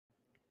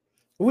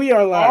We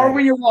are live. Are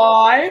we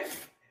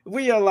live?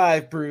 We are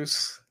live,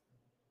 Bruce.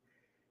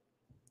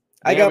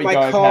 I There got we my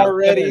go, car Cal.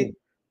 ready. Kevin.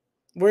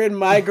 We're in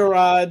my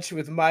garage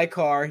with my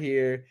car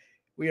here.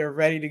 We are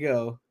ready to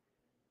go.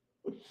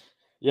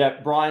 Yeah,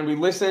 Brian, we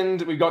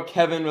listened. We got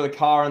Kevin with a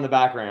car in the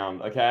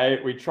background, okay?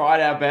 We tried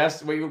our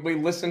best. We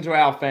listened to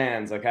our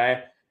fans,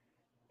 okay?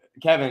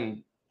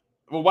 Kevin,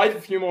 we'll wait for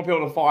a few more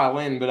people to file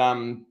in, but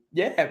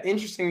yeah,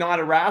 interesting night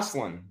of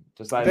wrestling,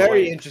 to say the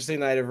Very least. interesting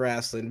night of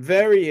wrestling.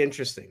 Very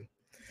interesting.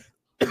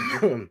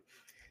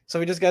 So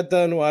we just got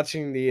done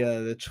watching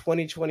the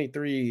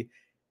 2023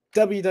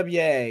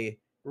 WWE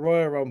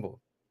Royal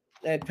Rumble.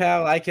 And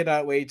pal, I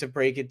cannot wait to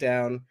break it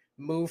down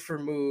move for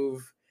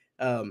move.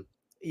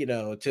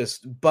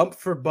 Just bump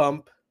for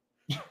bump.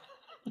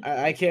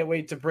 I can't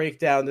wait to break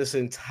down this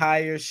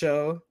entire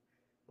show.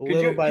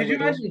 Little by Could you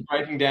little. imagine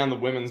breaking down the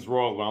women's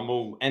Royal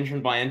Rumble,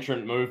 entrant by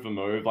entrant, move for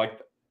move? Like,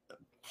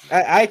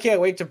 I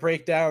can't wait to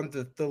break down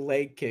the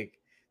leg kick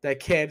that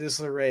Candice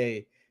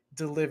LeRae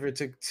delivered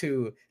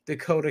to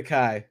Dakota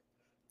Kai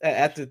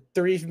at the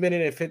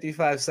 3-minute and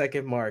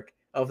 55-second mark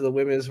of the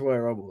Women's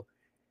Royal Rumble.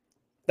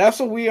 That's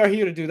what we are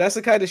here to do. That's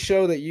the kind of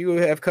show that you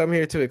have come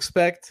here to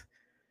expect.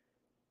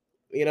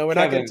 You know, we're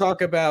not going to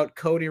talk about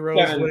Cody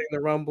Rhodes winning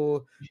the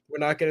Rumble. We're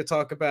not going to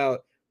talk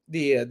about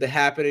the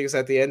happenings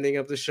at the ending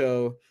of the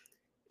show.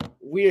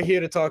 We are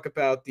here to talk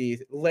about the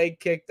leg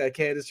kick that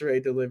Candice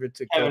LeRae delivered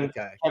to Cody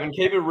Kai. Kevin,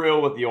 keep it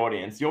real with the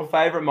audience. Your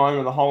favorite moment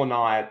of the whole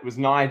night was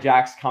Nia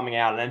Jax coming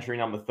out and entering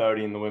number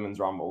 30 in the Women's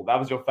Rumble. That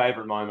was your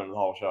favorite moment of the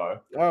whole show.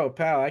 Oh,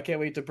 pal, I can't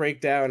wait to break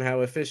down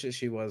how efficient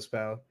she was,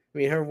 pal. I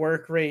mean, her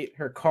work rate,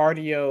 her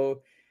cardio,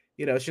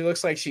 she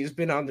looks like she's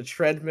been on the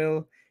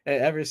treadmill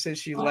ever since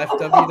she left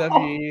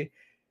WWE.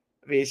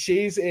 I mean,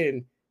 she's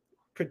in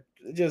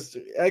just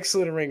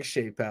excellent ring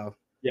shape, pal.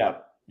 Yeah.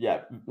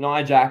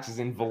 Nia Jax is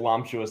in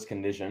voluptuous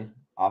condition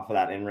after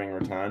that in-ring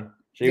return.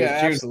 She was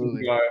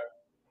absolutely. Go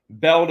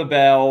bell to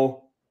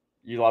bell.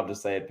 You love to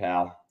see it,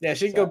 pal. Yeah,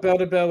 she can go bell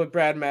to bell with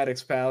Brad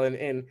Maddox, pal,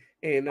 and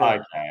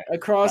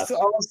across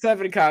all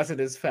 7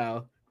 continents,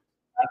 pal.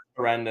 That's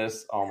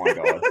horrendous. Oh my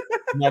god,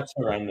 that's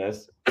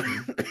horrendous.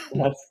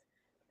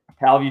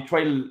 Pal, have you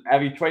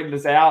tweeted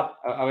this out?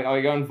 Are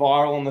we going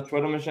viral on the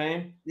Twitter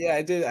machine? Yeah,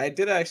 I did. I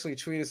did actually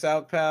tweet us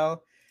out,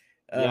 pal.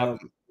 Yep.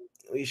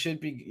 We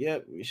should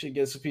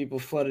get some people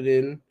flooded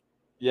in.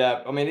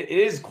 Yeah, I mean, it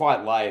is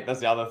quite late. That's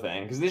the other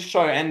thing, because this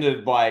show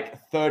ended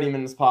like 30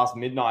 minutes past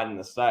midnight in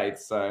the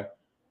States, so.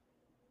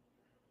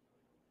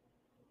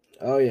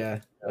 Oh, yeah.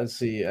 Let's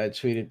see. I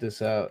tweeted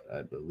this out,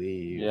 I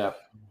believe. Yeah.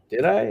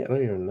 Did I? I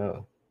don't even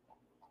know.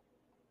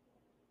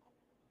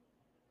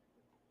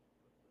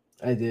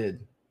 I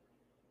did.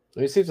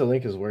 Let me see if the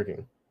link is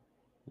working.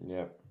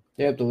 Yep.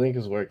 Yep, the link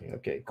is working.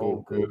 Okay,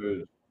 cool. Oh,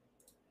 good.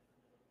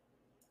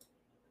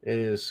 It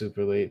is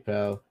super late,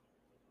 pal.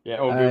 Yeah,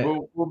 all good.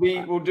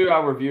 We'll do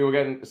our review. We'll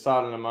get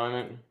started in a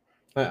moment.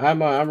 I'm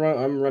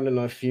running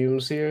on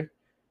fumes here.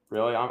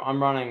 Really,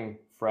 I'm running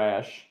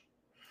fresh.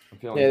 I'm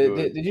feeling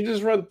good. Did you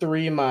just run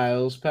 3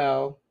 miles,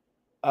 pal?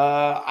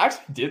 I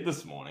actually did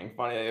this morning.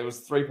 Funny, it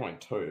was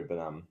 3.2,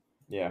 but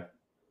yeah.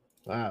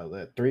 Wow,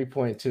 that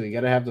 3.2. You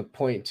gotta have the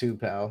 0.2,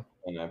 pal.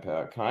 I know,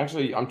 pal. Can I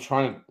actually? I'm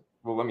trying to.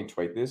 Well, let me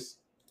tweet this,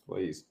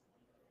 please.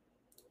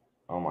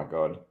 Oh my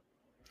god.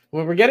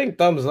 Well, we're getting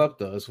thumbs up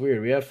though. It's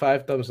weird. We have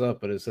 5 thumbs up,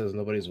 but it says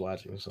nobody's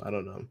watching, so I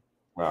don't know.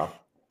 Wow.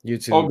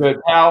 YouTube. All good,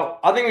 pal.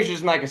 I think we should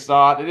just make a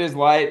start. It is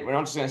late. We're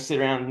not just going to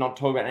sit around and not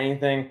talk about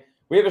anything.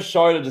 We have a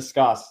show to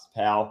discuss,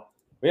 pal.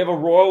 We have a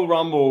Royal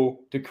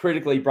Rumble to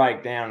critically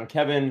break down.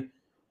 Kevin,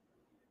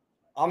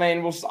 I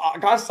mean,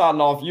 guys started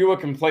off. You were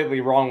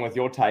completely wrong with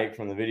your take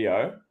from the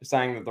video,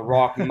 saying that The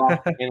Rock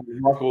must be in,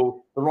 the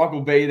Rock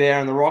will be there,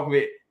 and The Rock will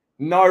be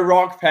no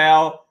Rock,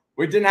 pal.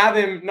 We didn't have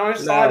him. No,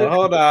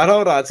 hold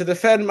on. To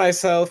defend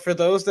myself, for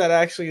those that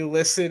actually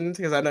listened,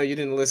 because I know you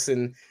didn't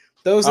listen,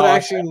 those that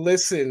actually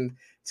listened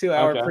to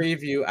our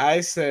preview,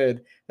 I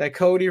said that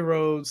Cody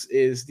Rhodes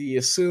is the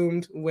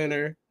assumed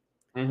winner.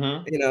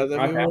 Mm-hmm.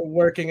 We were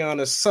working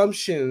on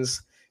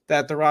assumptions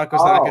that The Rock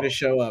was not going to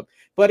show up.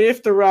 But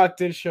if The Rock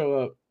did show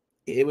up,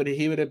 he would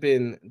have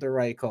been the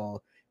right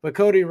call. But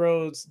Cody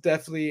Rhodes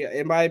definitely,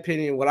 in my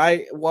opinion, what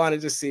I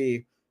wanted to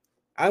see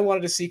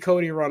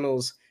Cody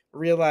Runnels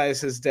realize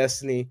his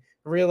destiny,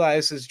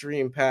 realize his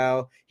dream,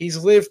 pal.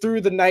 He's lived through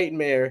the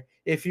nightmare,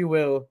 if you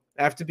will,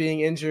 after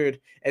being injured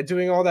and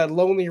doing all that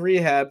lonely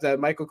rehab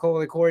that Michael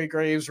Cole and Corey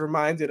Graves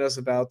reminded us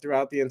about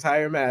throughout the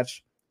entire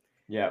match.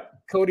 Yeah.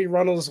 Cody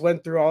Runnels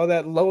went through all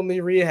that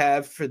lonely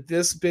rehab for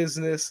this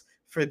business,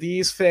 for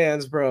these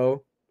fans,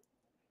 bro.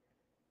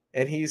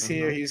 And he's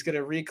here. He's going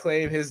to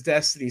reclaim his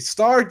destiny.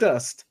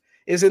 Stardust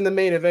is in the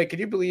main event. Can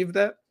you believe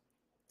that?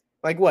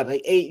 Like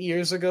 8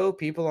 years ago,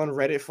 people on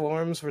Reddit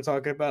forums were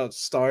talking about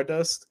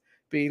Stardust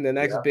being the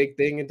next big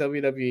thing in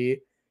WWE.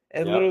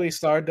 And literally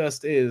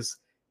Stardust is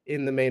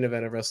in the main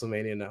event of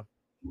WrestleMania now.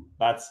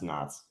 That's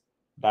nuts.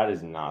 That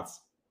is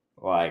nuts.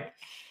 Like,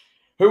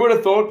 who would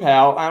have thought,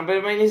 pal? But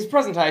I mean, his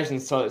presentation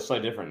is so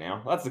different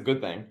now. That's a good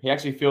thing. He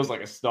actually feels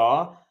like a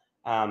star.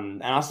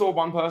 And I saw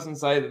one person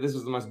say that this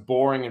was the most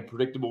boring and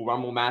predictable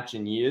Rumble match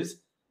in years.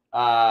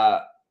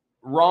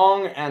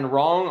 Wrong.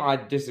 I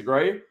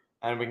disagree,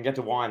 and we can get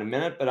to why in a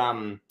minute. But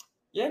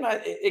yeah, no,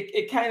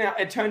 it came out.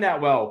 It turned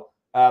out well.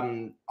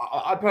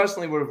 I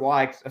personally would have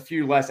liked a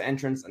few less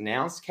entrants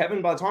announced.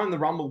 Kevin, by the time the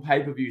Rumble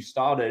pay-per-view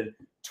started,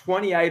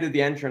 28 of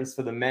the entrants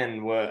for the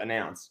men were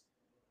announced.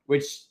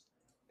 Which,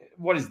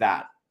 what is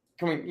that?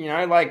 Can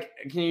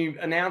you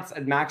announce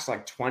at max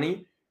like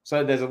 20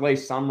 so there's at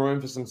least some room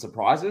for some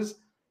surprises?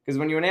 Because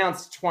when you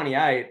announce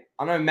 28,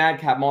 I know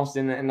Madcap Moss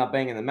didn't end up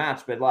being in the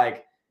match, but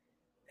like,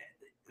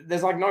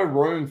 there's like no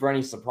room for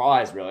any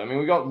surprise, really. I mean,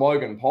 we got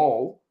Logan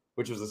Paul,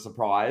 which was a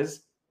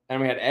surprise,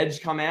 and we had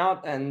Edge come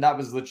out, and that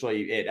was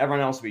literally it.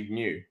 Everyone else we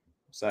knew.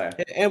 So,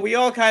 and we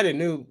all kind of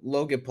knew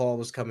Logan Paul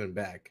was coming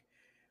back.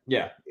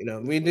 Yeah.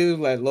 We knew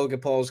that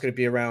Logan Paul was going to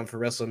be around for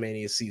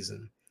WrestleMania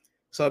season.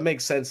 So it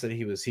makes sense that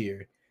he was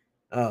here.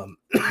 I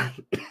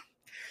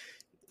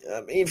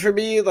mean, for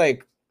me,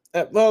 like,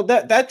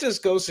 that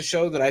just goes to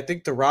show that I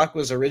think The Rock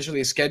was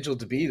originally scheduled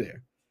to be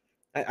there.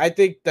 I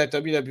think that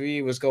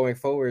WWE was going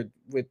forward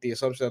with the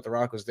assumption that The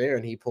Rock was there,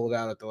 and he pulled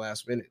out at the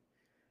last minute.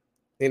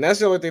 I mean, that's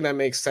the only thing that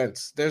makes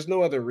sense. There's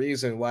no other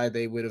reason why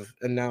they would have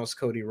announced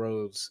Cody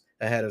Rhodes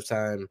ahead of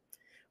time,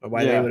 or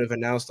why they would have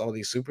announced all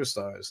these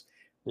superstars.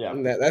 Yeah,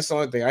 that's the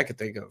only thing I could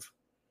think of.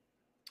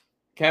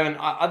 Kevin,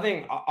 I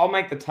think I'll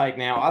make the take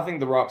now. I think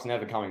The Rock's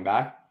never coming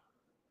back.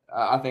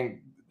 I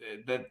think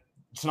that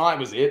tonight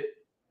was it.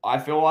 I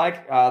feel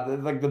like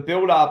the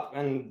build up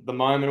and the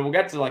moment. We'll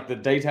get to like the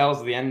details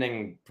of the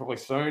ending probably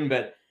soon,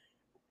 but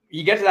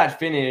you get to that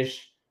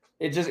finish.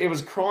 It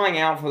was crying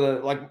out for the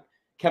like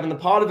Kevin. The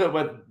part of it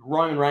where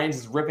Roman Reigns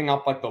is ripping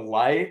up like the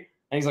lay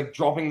and he's like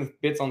dropping the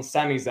bits on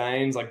Sami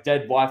Zayn's like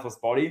dead lifeless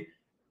body.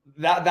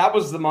 That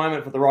was the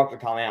moment for The Rock to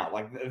come out.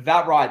 Like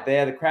that right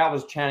there, the crowd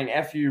was chanting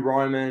 "F you,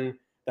 Roman."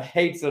 The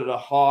heat's at a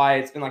high.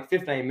 It's been like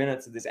 15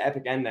 minutes of this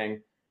epic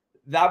ending.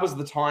 That was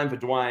the time for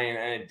Dwayne,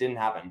 and it didn't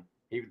happen.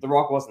 The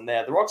Rock wasn't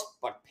there. The Rock's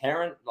like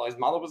parent, like his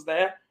mother was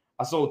there.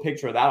 I saw the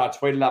picture of that. I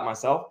tweeted that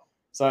myself.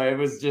 So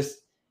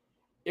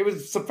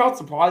it felt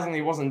surprisingly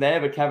he wasn't there.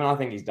 But Kevin, I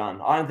think he's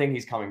done. I don't think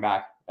he's coming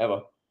back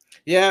ever.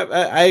 Yeah,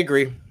 I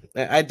agree.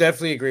 I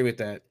definitely agree with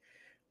that.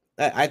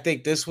 I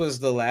think this was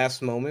the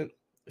last moment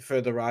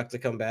for The Rock to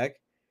come back.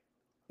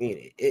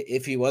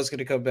 If he was going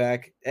to come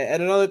back.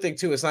 And another thing,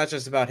 too, it's not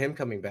just about him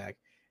coming back.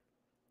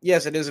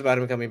 Yes, it is about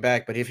him coming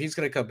back, but if he's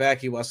going to come back,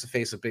 he wants to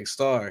face a big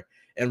star.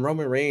 And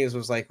Roman Reigns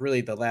was like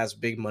really the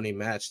last big money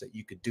match that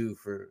you could do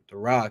for The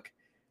Rock.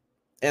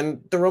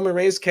 And the Roman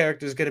Reigns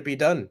character is going to be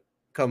done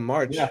come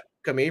March. Yeah.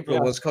 Come April,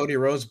 once Cody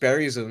Rhodes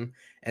buries him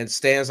and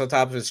stands on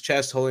top of his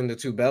chest holding the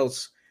two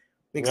belts.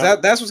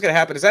 Because that's what's going to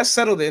happen. Is that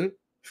settled in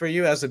for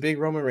you as a big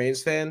Roman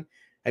Reigns fan?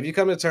 Have you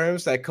come to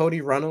terms that Cody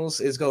Runnels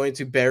is going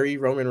to bury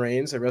Roman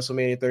Reigns at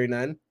WrestleMania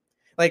 39?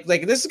 Like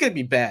this is going to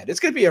be bad.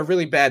 It's going to be a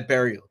really bad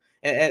burial.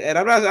 And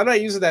I'm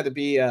not using that to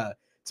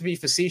be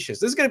facetious.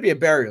 This is going to be a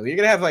burial. You're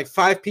going to have like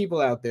 5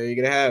 people out there. You're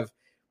going to have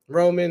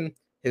Roman,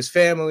 his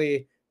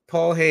family,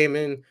 Paul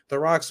Heyman, The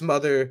Rock's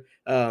mother,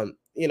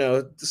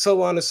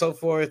 so on and so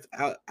forth,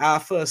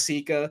 Alpha,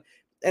 Sika,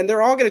 and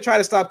they're all going to try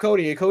to stop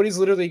Cody. And Cody's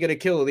literally going to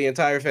kill the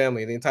entire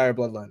family, the entire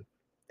bloodline,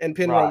 and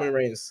pin Roman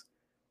Reigns.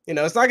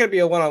 It's not going to be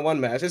a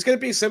one-on-one match. It's going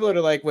to be similar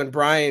to like when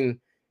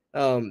Bryan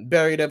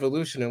buried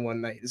Evolution in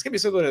one night. It's going to be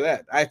similar to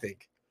that, I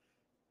think.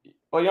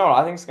 Well, you know what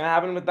I think is going to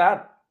happen with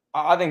that?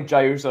 I think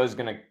Jey Uso is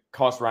going to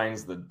cost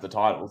Reigns the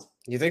titles.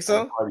 You think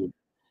so?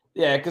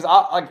 Yeah, because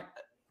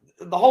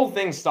the whole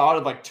thing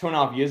started like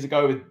 2.5 years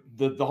ago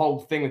with the whole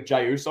thing with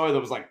Jey Uso that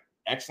was like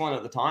excellent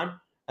at the time.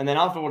 And then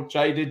after what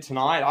Jey did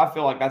tonight, I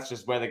feel like that's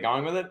just where they're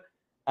going with it.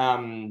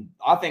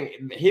 I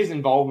think his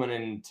involvement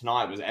in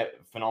tonight was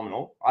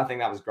phenomenal. I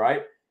think that was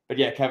great. But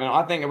yeah, Kevin,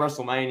 I think at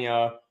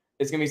WrestleMania,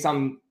 it's going to be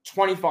some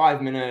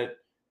 25-minute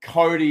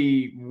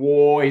Cody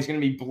war. He's going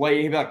to be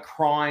bleeding. He'll be like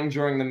crying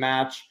during the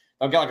match.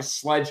 They'll get like a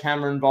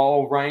sledgehammer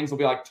involved. Reigns will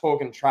be like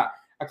talking trap.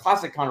 A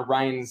classic kind of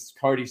Reigns,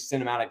 Cody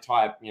cinematic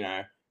type,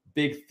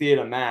 big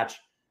theater match.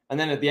 And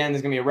then at the end,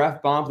 there's going to be a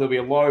ref bump. There'll be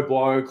a low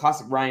blow,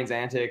 classic Reigns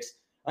antics.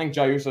 I think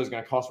Jey Uso is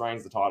going to cost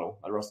Reigns the title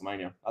at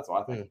WrestleMania. That's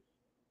what I think.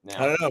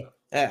 I don't know.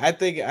 I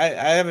think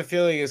I have a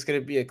feeling it's going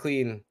to be a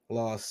clean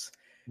loss.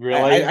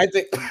 Really? I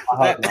think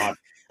I hope not.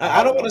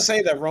 I don't want to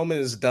say that Roman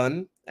is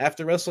done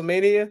after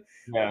WrestleMania,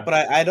 yeah, but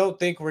I don't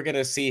think we're going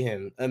to see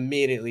him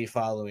immediately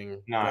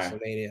following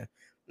WrestleMania.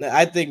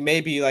 I think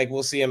maybe like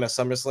we'll see him at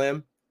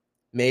SummerSlam,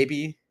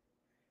 maybe,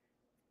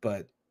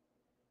 but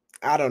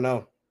I don't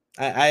know.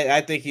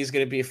 I think he's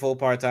going to be full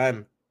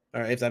part-time,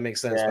 or if that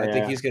makes sense. I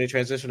think he's going to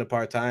transition to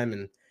part-time,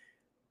 and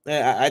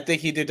I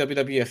think he did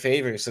WWE a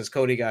favor since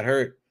Cody got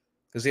hurt,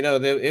 because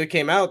it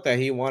came out that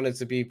he wanted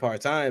to be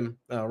part-time.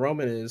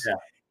 Roman is,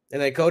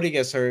 and then Cody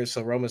gets hurt,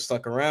 so Roman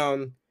stuck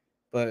around.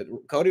 But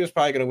Cody was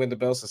probably going to win the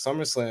belts at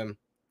SummerSlam,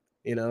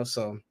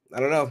 So I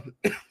don't know,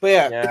 but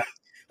yeah.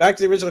 Back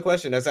to the original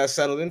question: has that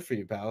settled in for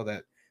you, pal?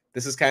 That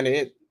this is kind of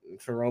it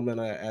for Roman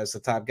as the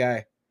top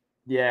guy?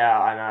 Yeah,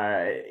 I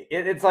know.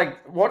 It's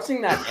like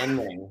watching that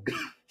ending,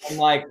 and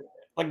like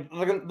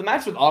the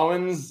match with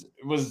Owens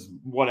was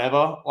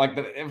whatever.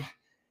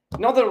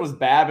 Not that it was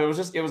bad, but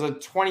it was a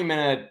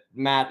 20-minute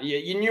match.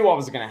 You knew what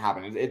was going to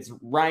happen. It's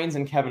Reigns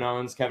and Kevin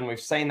Owens. Kevin, we've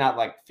seen that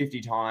like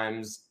 50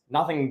 times.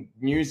 Nothing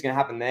new is going to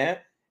happen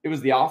there. It was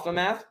the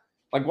aftermath.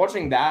 Like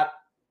watching that,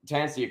 to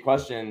answer your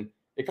question,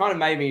 it kind of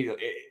made me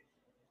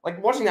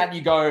like watching that.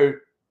 You go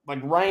like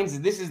Reigns.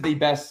 This is the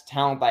best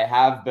talent they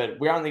have, but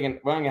we're only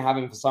going to have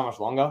him for so much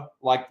longer.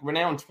 Like we're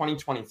now in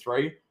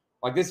 2023.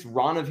 Like this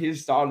run of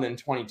his started in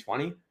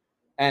 2020,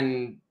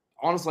 and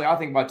honestly, I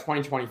think by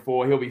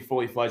 2024 he'll be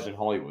fully fledged in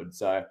Hollywood.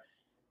 So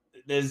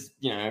there's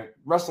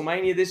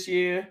WrestleMania this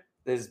year.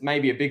 There's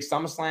maybe a big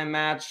SummerSlam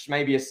match,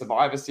 maybe a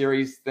Survivor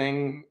Series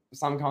thing,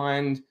 some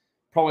kind.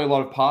 Probably a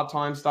lot of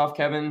part-time stuff,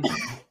 Kevin. And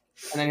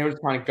then he'll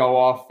just kind of go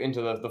off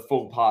into the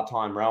full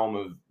part-time realm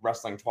of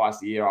wrestling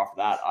twice a year after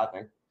that, I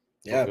think.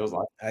 Yeah, feels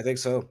like. I think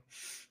so.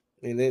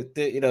 I mean,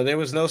 there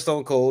was no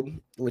Stone Cold,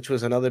 which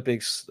was another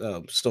big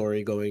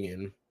story going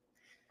in.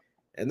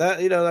 And that,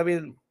 I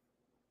mean,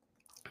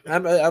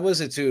 I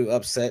wasn't too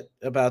upset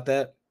about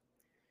that.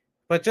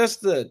 But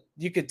just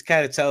you could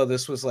kind of tell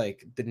this was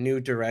like the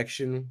new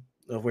direction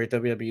of where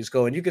WWE is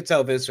going. You could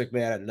tell Vince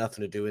McMahon had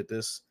nothing to do with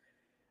this.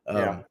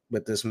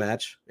 With this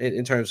match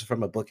in terms of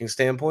from a booking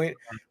standpoint.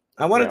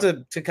 I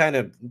wanted to kind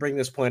of bring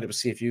this point up to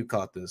see if you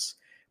caught this.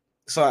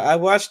 So I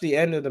watched the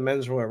end of the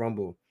Men's Royal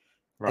Rumble,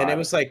 and it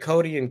was like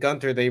Cody and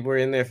Gunther. They were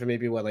in there for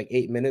maybe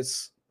 8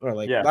 minutes or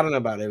I don't know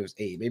about it. It was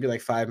 8, maybe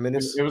like 5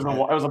 minutes. It was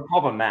a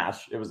proper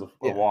match. It was a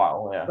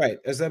while, right.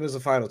 As that was the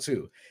final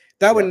 2.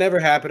 That would never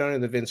happen under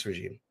the Vince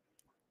regime.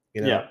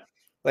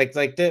 Like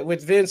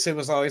with Vince, it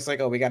was always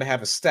like, oh, we got to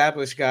have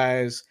established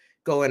guys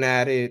going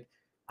at it.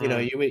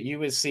 You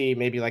would see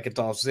maybe like a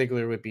Dolph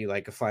Ziggler would be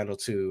like a final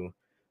 2,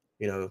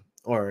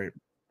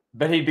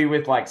 but he'd be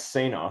with like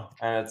Cena,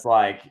 and it's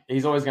like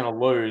he's always going to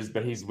lose,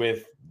 but he's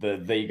with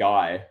the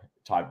guy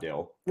type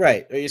deal,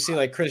 right? Or you see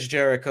like Chris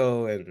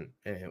Jericho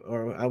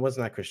or I was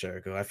not Chris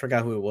Jericho. I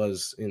forgot who it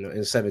was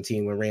in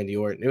 17 when Randy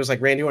Orton. It was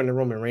like Randy Orton and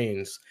Roman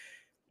Reigns.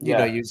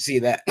 You'd see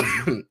that.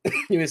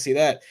 You would see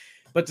that.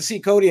 But to see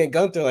Cody and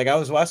Gunther, like I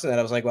was watching that,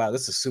 I was like, wow,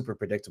 this is super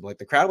predictable. Like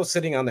the crowd was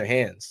sitting on their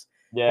hands.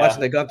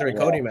 Watching the Gunther and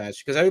Cody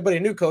match because everybody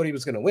knew Cody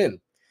was going to win.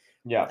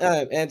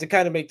 And to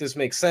kind of make this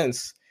make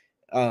sense,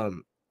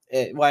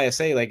 why I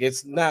say like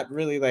it's not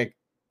really like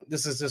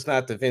this is just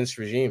not the Vince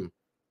regime,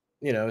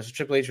 it's a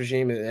Triple H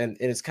regime, and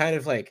it's kind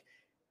of like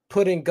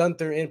putting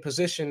Gunther in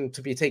position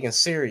to be taken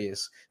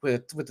serious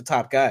with the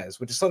top guys,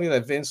 which is something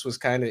that Vince was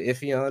kind of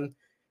iffy on.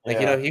 Like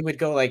he would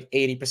go like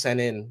 80%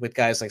 in with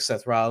guys like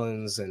Seth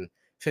Rollins and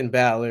Finn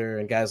Balor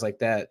and guys like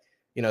that.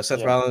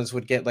 Seth Rollins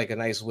would get like a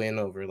nice win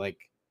over like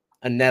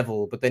a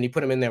Neville, but then you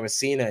put him in there with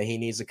Cena. He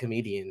needs a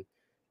comedian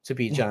to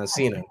beat John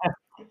Cena.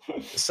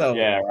 So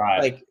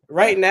like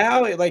right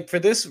now, like for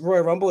this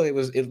Royal Rumble, it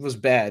was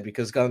bad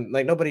because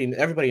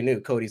everybody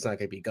knew Cody's not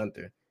gonna beat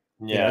Gunther.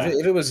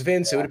 If it was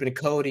Vince, it would have been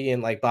Cody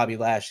and like Bobby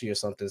Lashley or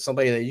something,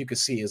 somebody that you could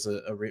see as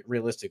a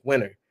realistic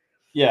winner.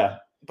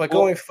 But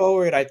going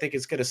forward, I think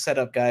it's gonna set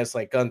up guys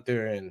like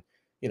Gunther and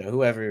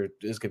whoever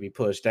is gonna be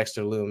pushed,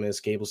 Dexter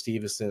Lumis, Gable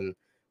Steveson,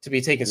 to be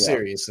taken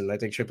serious, and I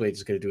think Triple H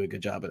is gonna do a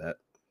good job of that.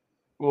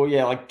 Well,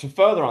 like to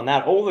further on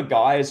that, all the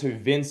guys who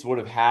Vince would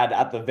have had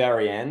at the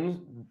very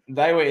end,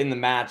 they were in the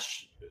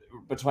match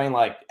between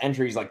like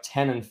entries like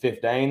 10 and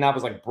 15. That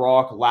was like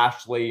Brock,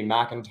 Lashley,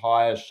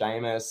 McIntyre,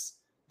 Sheamus,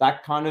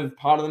 that kind of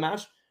part of the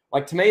match.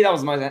 Like to me, that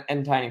was the most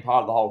entertaining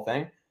part of the whole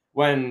thing.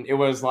 When it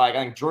was like,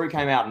 I think Drew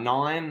came out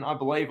 9, I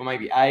believe, or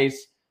maybe 8.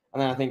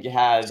 And then I think you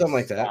had something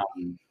like that.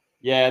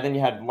 Then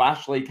you had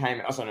Lashley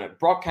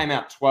Brock came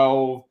out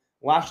 12,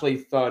 Lashley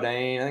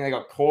 13. I think they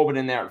got Corbin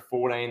in there at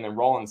 14, then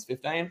Rollins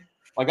 15.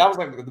 Like that was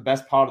like the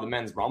best part of the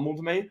Men's Rumble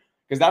to me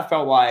because that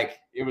felt like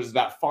it was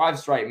about 5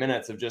 straight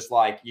minutes of just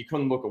like you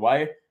couldn't look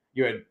away.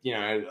 You had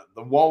the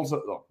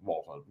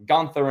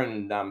Gunther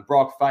and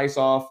Brock face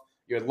off.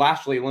 You had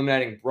Lashley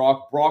eliminating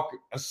Brock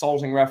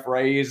assaulting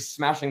referees,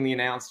 smashing the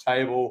announce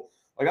table.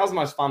 Like that was the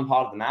most fun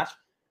part of the match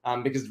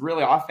because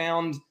really I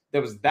found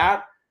there was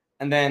that,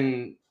 and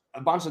then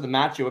a bunch of the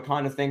match you were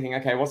kind of thinking,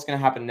 okay, what's going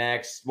to happen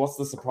next? What's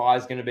the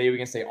surprise going to be? We're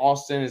going to see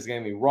Austin. Is it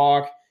going to be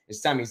Rock?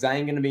 Is Sami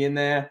Zayn going to be in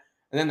there?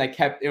 And then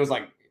it was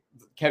like,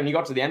 Kevin, you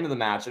got to the end of the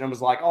match and it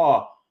was like,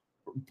 oh,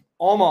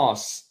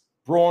 Omos,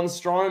 Braun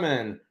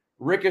Strowman,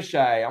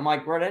 Ricochet. I'm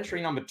like, we're at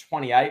entry number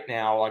 28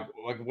 now.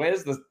 Like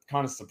where's the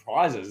kind of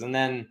surprises? And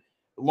then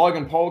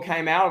Logan Paul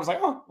came out. I was like,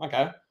 oh,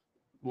 okay.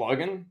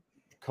 Logan,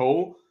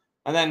 cool.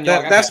 And then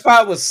that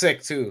spot was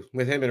sick too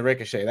with him and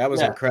Ricochet. That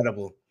was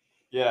incredible.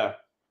 Yeah.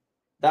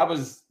 That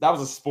was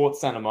a Sports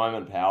Center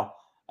moment, pal.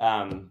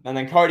 And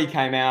then Cody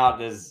came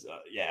out as,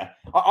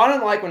 I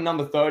don't like when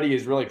number 30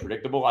 is really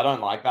predictable. I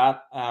don't like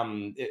that. I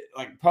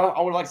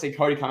would like to see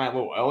Cody come out a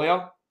little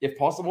earlier, if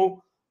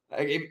possible.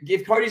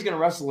 If Cody's going to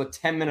wrestle a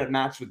 10-minute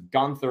match with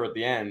Gunther at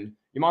the end,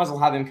 you might as well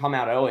have him come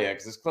out earlier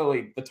because it's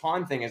clearly the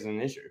time thing isn't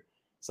an issue.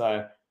 So,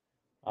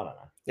 I don't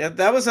know. Yeah,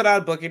 that was an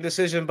odd booking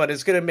decision, but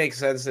it's going to make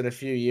sense in a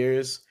few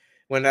years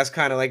when that's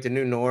kind of like the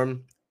new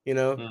norm,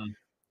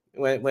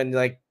 when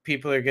like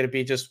people are gonna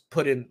be just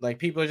put in, like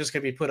people are just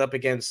gonna be put up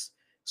against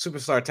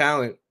superstar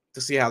talent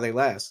to see how they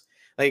last.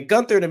 Like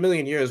Gunther in a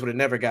million years would have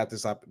never got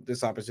this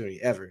opportunity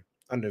ever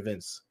under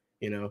Vince.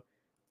 You know,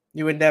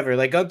 you would never,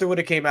 like Gunther would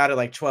have came out at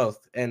like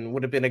 12th and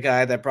would have been a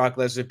guy that Brock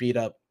Lesnar beat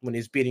up when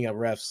he's beating up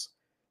refs.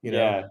 You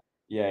know,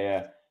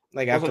 Yeah.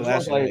 like Also, after just want to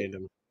Lashley say, made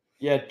him.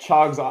 yeah,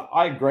 Chugs,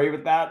 I agree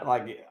with that.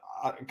 Like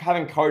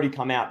having Cody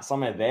come out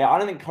somewhere there, I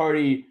don't think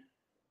Cody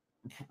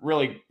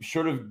really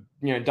should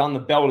have done the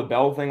bell to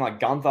bell thing like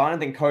Gunther. I don't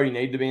think Cody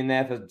needed to be in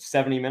there for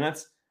 70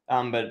 minutes.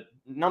 But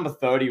number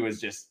 30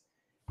 was just,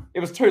 it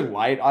was too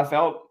late. I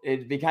felt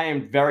it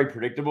became very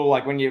predictable.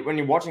 Like when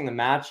you're watching the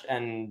match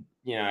and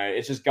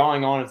it's just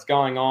going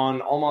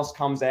on, almost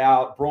comes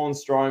out, Braun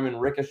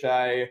Strowman,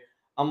 Ricochet.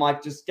 I'm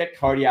like, just get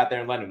Cody out there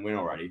and let him win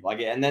already.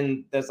 Like, and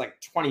then there's like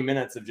 20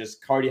 minutes of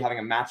just Cody having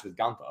a match with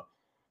Gunther.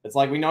 It's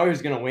like, we know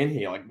who's going to win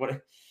here. Like, what?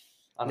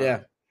 I don't know.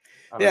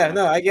 Yeah,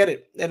 no, I get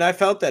it. And I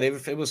felt that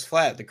it was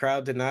flat. The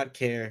crowd did not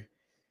care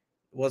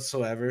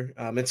whatsoever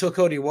until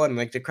Cody won.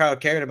 Like the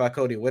crowd cared about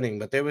Cody winning,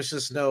 but there was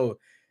just no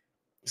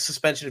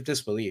suspension of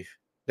disbelief.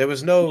 There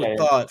was no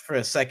thought for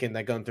a second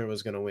that Gunther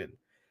was going to win.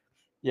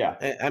 Yeah.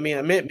 I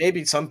mean,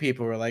 maybe some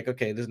people were like,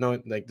 okay, there's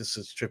no, like, this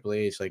is Triple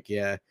H. Like,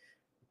 yeah.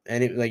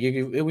 And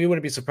we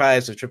wouldn't be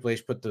surprised if Triple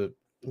H put the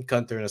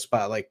Gunther in a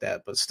spot like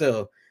that. But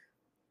still,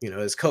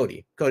 it's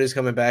Cody. Cody's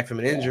coming back from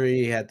an injury.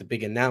 He had the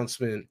big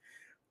announcement.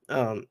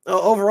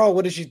 Overall,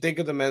 what did you think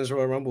of the Men's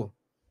Royal Rumble?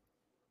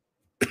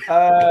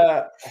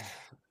 At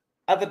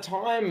the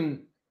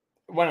time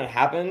when it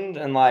happened,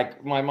 and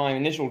like my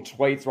initial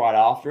tweets right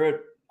after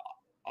it,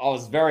 I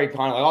was very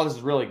kind of like, oh, this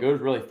is really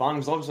good, really fun.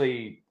 Because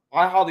obviously,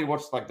 I hardly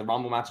watched like the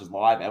Rumble matches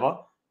live ever.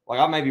 Like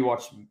I maybe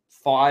watched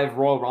 5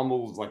 Royal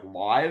Rumbles like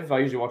live. I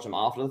usually watch them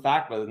after the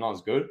fact, but they're not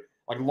as good.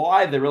 Like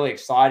live, they're really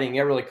exciting.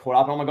 Get really caught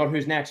up. Oh my god,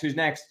 who's next? Who's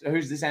next?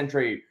 Who's this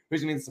entry?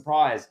 Who's gonna be the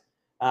surprise?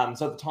 So at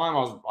the time,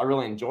 I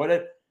really enjoyed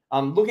it.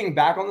 Looking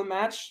back on the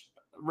match,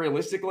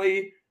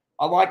 realistically,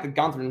 I like that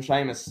Gunther and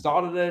Sheamus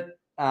started it.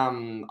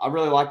 I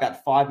really like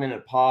that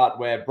 5-minute part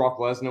where Brock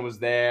Lesnar was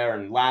there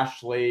and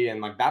Lashley,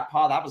 and like that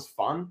part, that was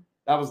fun.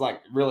 That was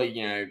like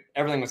really,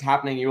 everything was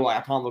happening. You were like,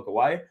 I can't look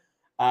away.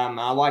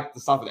 I like the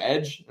stuff with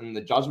Edge and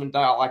the Judgment Day.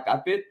 I like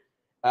that bit.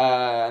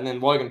 And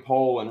then Logan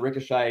Paul and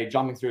Ricochet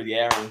jumping through the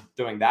air and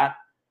doing that.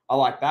 I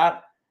like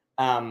that.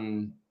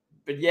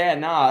 But yeah,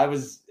 no, it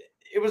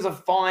was a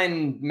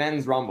fine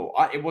men's Rumble.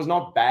 It was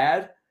not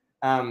bad.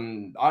 I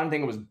don't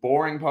think it was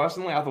boring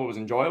personally. I thought it was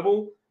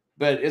enjoyable.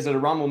 But is it a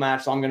Rumble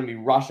match so I'm going to be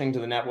rushing to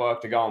the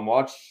network to go and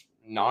watch?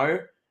 No.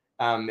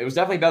 It was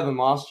definitely better than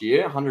last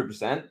year,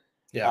 100%.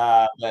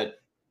 Yeah. But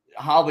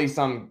hardly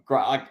some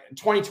like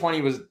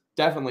 2020 was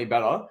definitely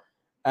better.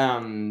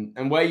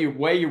 And where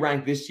you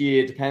rank this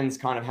year depends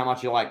kind of how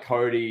much you like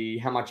Cody,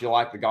 how much you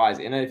like the guys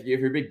in it. If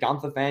you're a big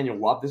Gunther fan, you'll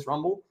love this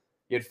Rumble.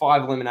 You had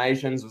 5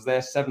 eliminations, was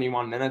there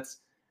 71 minutes.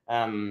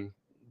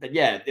 But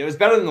yeah, it was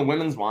better than the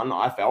women's one,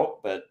 I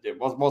felt, but it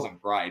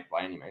wasn't great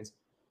by any means.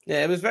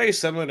 Yeah, it was very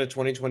similar to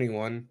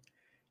 2021.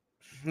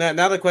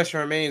 Now the question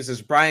remains,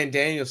 is Bryan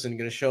Danielson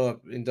going to show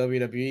up in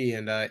WWE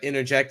and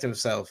interject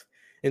himself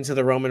into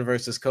the Roman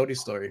versus Cody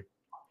story?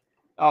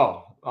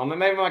 Oh,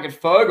 maybe I could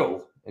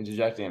Fergal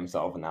interjecting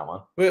himself in that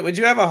one. Would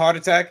you have a heart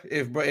attack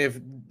if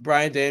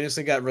Bryan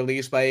Danielson got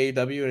released by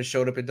AEW and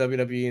showed up at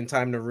WWE in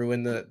time to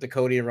ruin the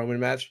Cody and Roman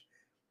match?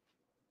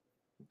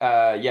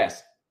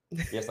 Yes,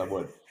 I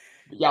would.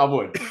 Yeah, I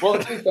would. Well,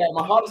 to be fair,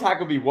 my heart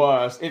attack would be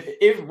worse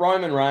if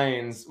Roman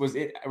Reigns was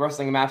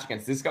wrestling a match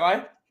against this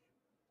guy.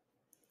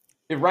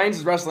 If Reigns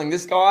is wrestling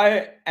this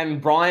guy and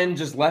Bryan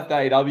just left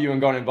AEW and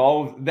got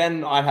involved,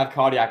 then I'd have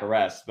cardiac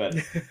arrest. But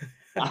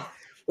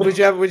would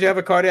you have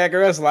a cardiac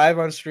arrest live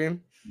on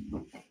stream?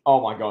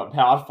 Oh my god,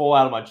 pal, I'd fall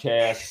out of my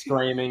chair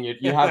screaming.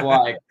 You'd have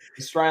like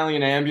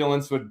Australian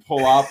ambulance would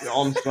pull up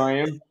on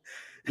stream.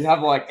 You'd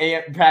have like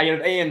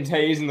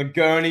EMTs and the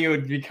gurney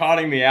would be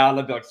cutting me out and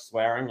I'd be like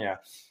swearing. Yeah.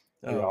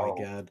 Oh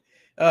my god.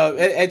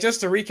 And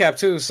just to recap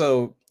too,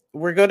 so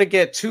we're gonna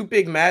get 2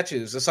 big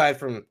matches aside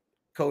from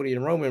Cody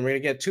and Roman. We're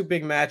gonna get 2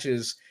 big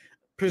matches,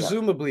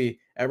 presumably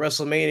at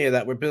WrestleMania,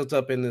 that were built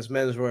up in this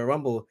Men's Royal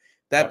Rumble.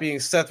 That being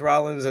Seth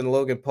Rollins and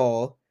Logan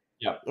Paul.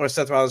 Yeah. Or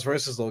Seth Rollins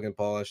versus Logan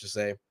Paul, I should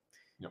say.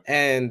 Yep.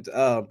 And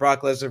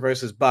Brock Lesnar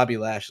versus Bobby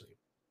Lashley.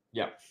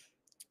 Yeah.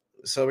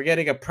 So we're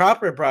getting a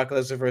proper Brock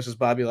Lesnar versus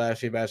Bobby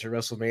Lashley match at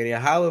WrestleMania.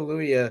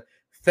 Hallelujah.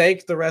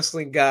 Thank the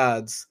wrestling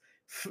gods.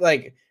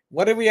 Like,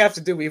 what do we have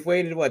to do? We've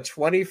waited,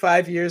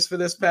 25 years for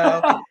this,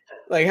 pal?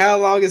 Like, how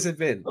long has it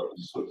been?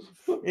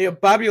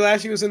 Bobby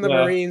Lashley was in the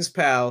Marines,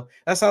 pal.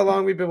 That's how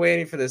long we've been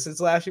waiting for this. Since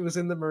Lashley was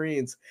in the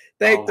Marines.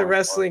 Thank the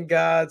wrestling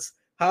gods.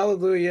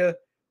 Hallelujah.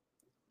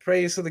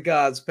 Praise to the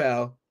gods,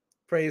 pal.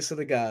 Praise to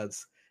the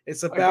gods.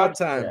 It's about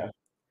time. Yeah.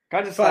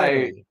 Can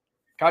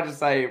I just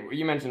say,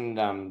 you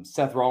mentioned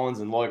Seth Rollins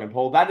and Logan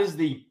Paul. That is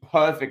the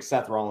perfect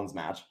Seth Rollins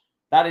match.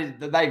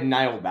 They've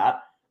nailed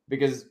that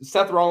because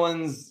Seth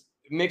Rollins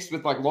mixed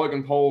with like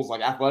Logan Paul's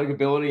like athletic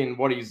ability and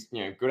what he's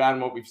good at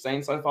and what we've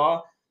seen so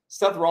far.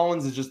 Seth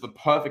Rollins is just the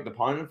perfect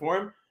opponent for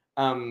him.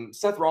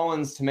 Seth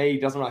Rollins, to me,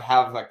 doesn't really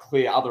have a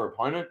clear other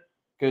opponent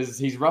because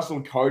he's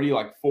wrestled Cody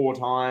like 4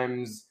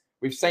 times.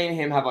 We've seen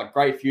him have like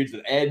great feuds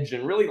with Edge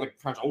and really like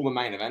pretty much all the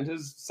main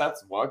eventers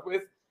Seth's worked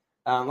with.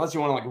 Unless you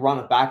want to like run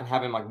it back and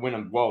have him like win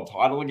a world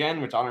title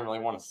again, which I don't really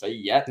want to see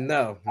yet.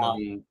 No.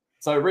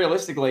 So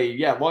realistically,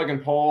 yeah, Logan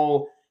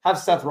Paul, have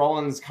Seth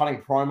Rollins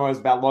cutting promos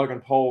about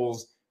Logan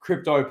Paul's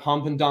crypto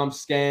pump and dump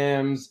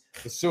scams,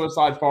 the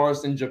suicide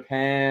forest in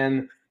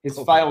Japan, his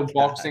failed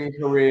boxing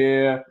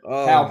career,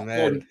 how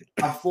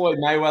Floyd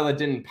Mayweather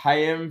didn't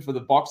pay him for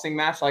the boxing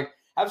match. Like,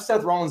 have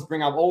Seth Rollins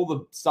bring up all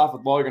the stuff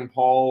with Logan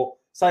Paul,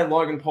 say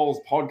Logan Paul's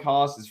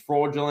podcast is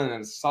fraudulent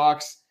and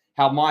sucks,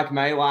 how Mike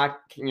Malak,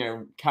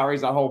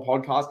 carries that whole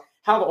podcast.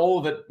 Have all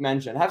of it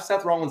mentioned. Have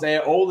Seth Rollins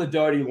air all the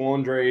dirty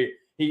laundry.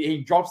 He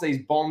drops these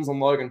bombs on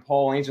Logan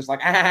Paul and he's just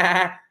like,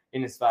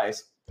 in his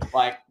face.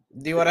 Like,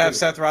 do you want to have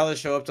Seth Rollins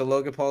show up to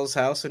Logan Paul's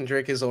house and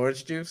drink his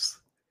orange juice?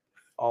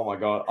 Oh my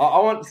God. I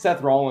want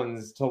Seth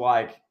Rollins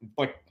to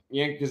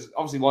because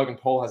obviously Logan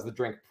Paul has the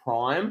drink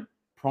Prime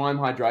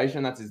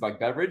Hydration. That's his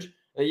beverage.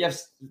 You have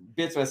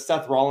bits where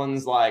Seth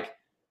Rollins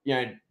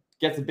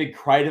gets a big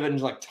crate of it and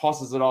just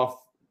tosses it off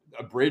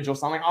a bridge or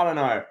something. I don't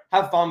know.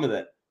 Have fun with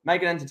it.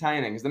 Make it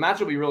entertaining because the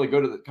match will be really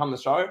good come the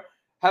show.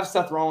 Have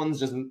Seth Rollins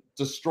just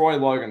destroy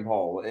Logan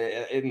Paul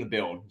in the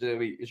build.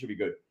 It should be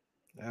good.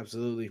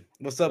 Absolutely.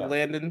 What's up,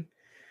 Landon?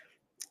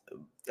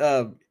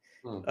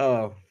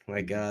 Oh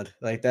my God!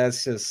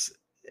 That's just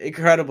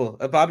incredible.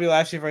 Bobby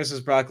Lashley versus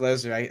Brock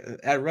Lesnar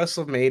at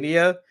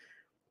WrestleMania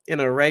in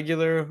a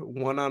regular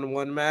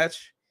one-on-one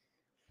match.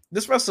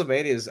 This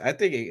WrestleMania I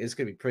think it's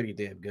gonna be pretty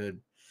damn good.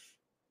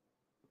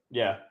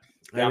 Yeah,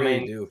 I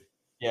really do.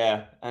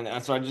 Yeah,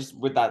 and so just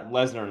with that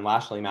Lesnar and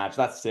Lashley match,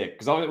 that's sick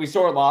because we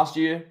saw it last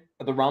year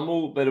at the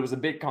Rumble, but it was a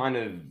bit kind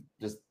of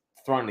just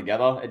thrown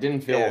together. It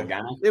didn't feel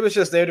organic. It was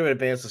just there to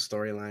advance the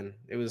storyline.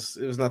 It was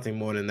nothing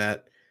more than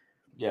that.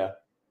 Yeah,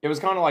 it was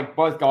kind of like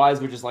both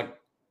guys were just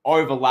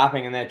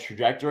overlapping in their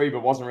trajectory,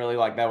 but wasn't really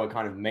they were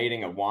kind of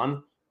meeting at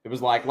one. It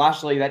was like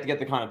Lashley, they had to get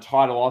the kind of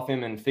title off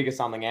him and figure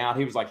something out.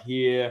 He was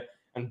here,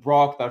 and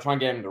Brock, they were trying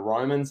to get him to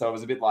Roman, so it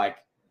was a bit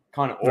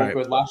kind of awkward.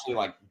 Right. Lashley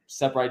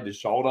separated his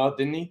shoulder,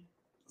 didn't he?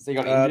 So he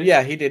got injured.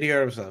 Yeah, he did. He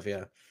hurt himself.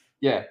 Yeah.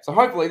 Yeah. So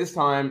hopefully this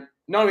time,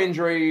 no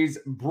injuries,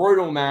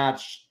 brutal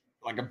match,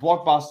 a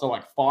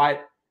blockbuster fight,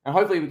 and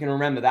hopefully we can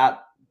remember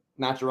that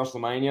match at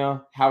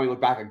WrestleMania. How we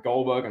look back at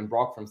Goldberg and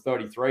Brock from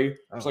 33.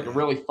 It's a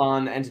really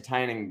fun,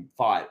 entertaining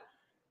fight.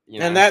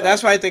 And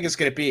that's what I think it's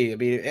gonna be. I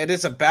mean, it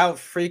is about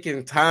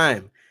freaking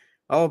time.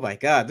 Oh my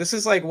God, this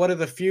is one of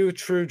the few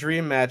true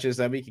dream matches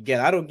that we could get.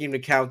 I don't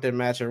even count their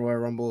match at Royal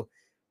Rumble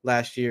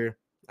last year.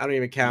 I don't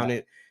even count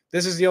it.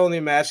 This is the only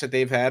match that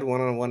they've had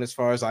one-on-one, as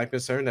far as I'm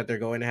concerned, that they're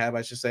going to have,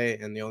 I should say,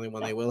 and the only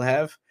one they will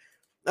have.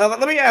 Let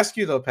me ask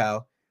you though,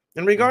 pal.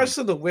 In regards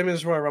to the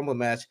women's Royal Rumble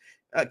match,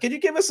 can you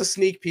give us a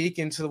sneak peek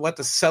into what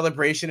the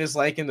celebration is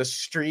like in the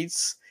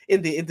streets,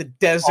 in the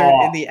desert,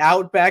 in the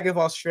outback of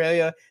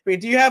Australia? I mean,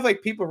 do you have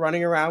people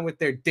running around with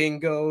their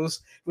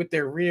dingoes, with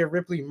their Rhea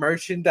Ripley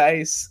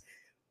merchandise?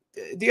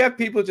 Do you have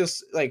people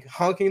just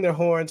honking their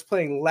horns,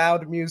 playing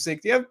loud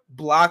music? Do you have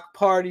block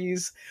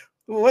parties?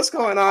 What's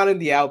going on in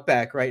the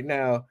outback right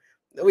now?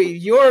 I mean,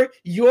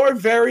 your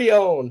very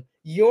own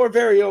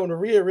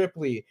Rhea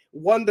Ripley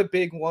won the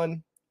big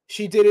one.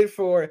 She did it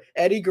for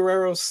Eddie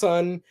Guerrero's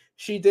son.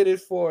 She did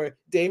it for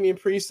Damian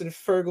Priest and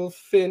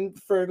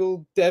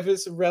Fergal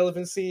Devis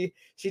relevancy.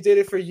 She did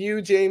it for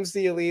you, James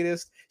the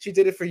Elitist. She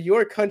did it for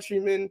your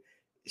countrymen.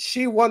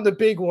 She won the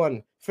big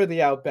one for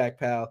the Outback,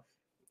 pal.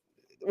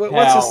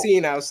 What's the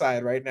scene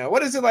outside right now?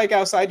 What is it like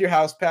outside your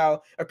house,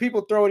 pal? Are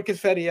people throwing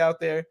confetti out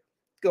there,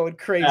 going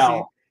crazy?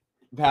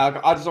 Pal,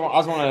 I just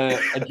want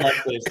to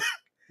address this.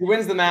 He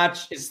wins the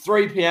match. It's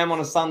 3 p.m. on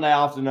a Sunday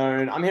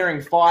afternoon. I'm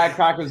hearing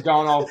firecrackers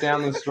going off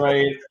down the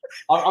street.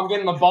 I'm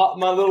getting my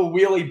little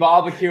wheelie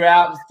barbecue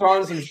out,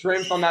 throwing some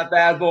shrimp on that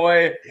bad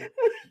boy.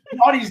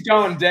 Body's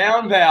going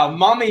down, pal.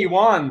 Mummy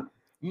won.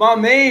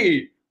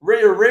 Mummy,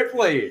 Rhea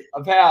Ripley,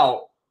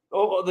 pal.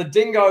 Oh, the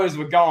dingoes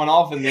were going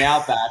off in the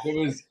outback. It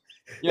was,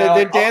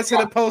 they're dancing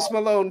to Post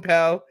Malone,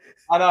 pal.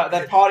 I know,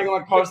 they're partying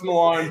like Post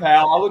Malone,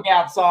 pal. I look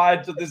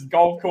outside to this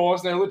golf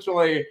course, and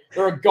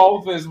there are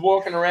golfers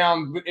walking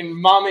around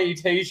in mummy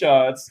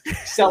t-shirts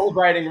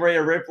celebrating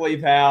Rhea Ripley,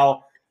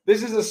 pal.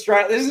 This is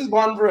Australia. This is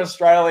one for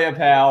Australia,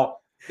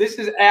 pal. This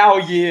is our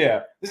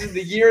year. This is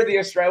the year of the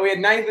Australia. We had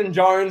Nathan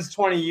Jones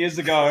 20 years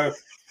ago,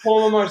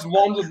 former most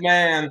wanted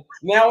man.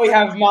 Now we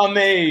have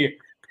mummy,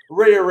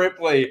 Rhea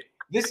Ripley.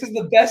 This is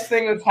the best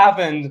thing that's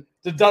happened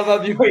to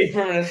WWE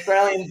from an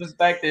Australian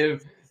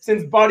perspective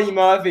since Buddy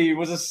Murphy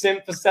was a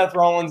simp for Seth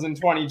Rollins in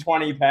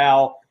 2020,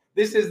 pal.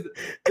 This is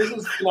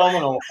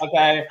phenomenal,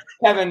 okay?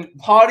 Kevin,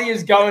 party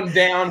is going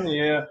down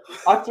here.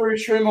 I threw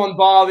shrimp on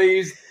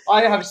barbies.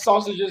 I have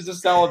sausages to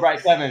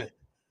celebrate, Kevin.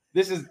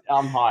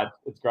 I'm hyped.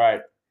 It's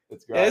great.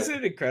 It's great. Yeah, isn't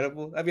it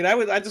incredible? I mean,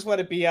 I just want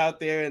to be out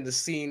there in the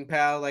scene,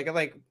 pal.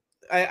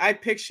 I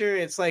picture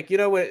it's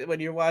when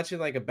you're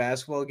watching a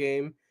basketball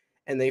game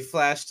and they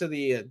flash to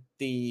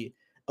the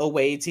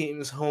away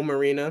team's home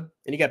arena,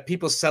 and you got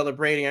people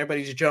celebrating.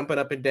 Everybody's jumping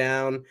up and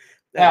down.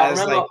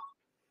 Now,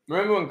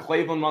 remember when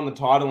Cleveland won the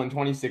title in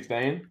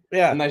 2016?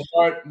 Yeah. And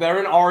they're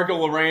in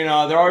Oracle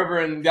Arena. They're over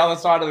in the other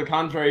side of the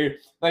country.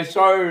 They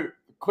show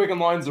Quicken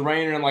Loans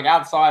Arena and like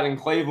outside in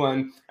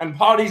Cleveland, and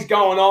parties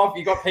going off.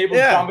 You got people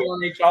jumping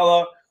on each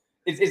other.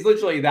 It's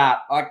literally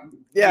that. Like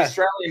the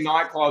Australian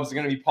nightclubs are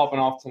going to be popping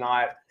off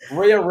tonight.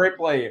 Rhea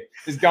Ripley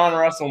is going to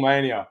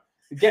WrestleMania.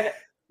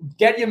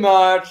 Get your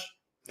merch.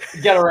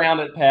 Get around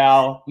it,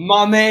 pal.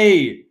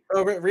 Mummy.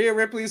 Oh, Rhea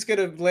Ripley's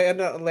gonna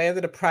land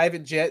in a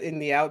private jet in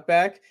the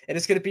outback, and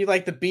it's gonna be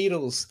like the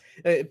Beatles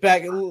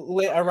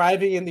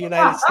arriving in the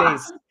United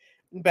States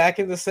back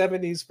in the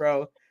 70s,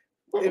 bro.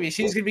 I mean,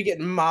 she's gonna be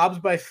getting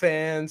mobbed by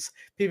fans.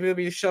 People gonna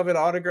be shoving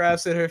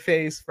autographs in her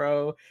face,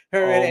 bro.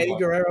 Her and Eddie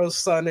Guerrero's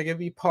son are gonna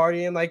be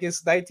partying like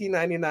it's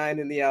 1999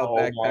 in the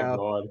outback. Oh my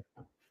god,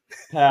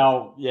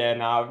 pal. Yeah,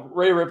 no,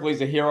 Rhea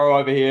Ripley's a hero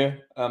over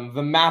here.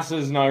 The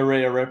masses know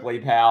Rhea Ripley,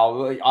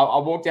 pal. I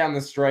walk down the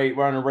street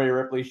wearing a Rhea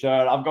Ripley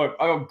shirt. I got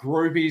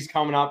groupies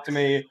coming up to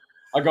me.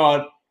 I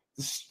got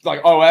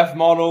like OF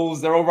models.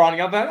 They're all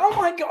running up. Like, oh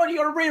my god, you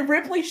got a Rhea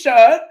Ripley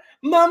shirt,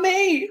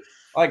 mummy!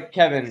 Like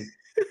Kevin.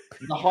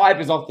 The hype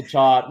is off the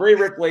chart. Rhea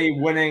Ripley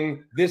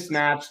winning this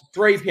match,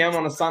 3 p.m.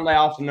 on a Sunday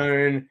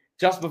afternoon,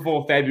 just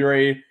before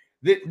February.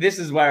 This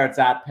is where it's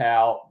at,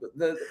 pal.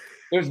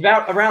 It was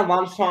about around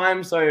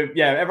lunchtime, so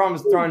yeah, everyone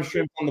was throwing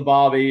shrimp on the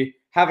barbie,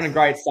 having a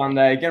great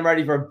Sunday, getting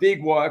ready for a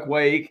big work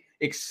week,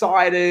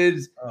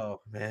 excited.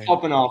 Oh man,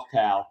 popping off,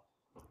 pal.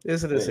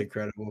 Isn't this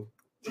incredible?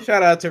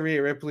 Shout out to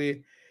Rhea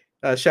Ripley.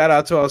 Shout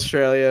out to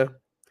Australia.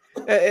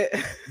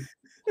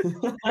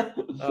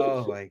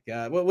 Oh my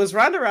god! Was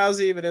Ronda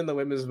Rousey even in the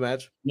women's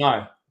match?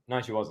 No,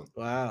 she wasn't.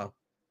 Wow.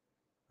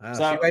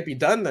 So she might be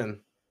done then.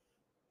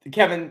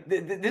 Kevin,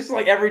 this is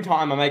like every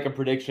time I make a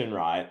prediction,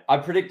 right? I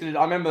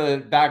remember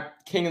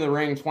back King of the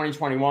Ring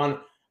 2021.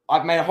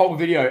 I've made a whole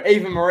video.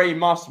 Eva Marie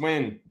must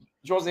win.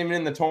 She wasn't even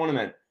in the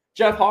tournament.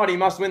 Jeff Hardy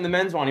must win the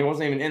men's one. He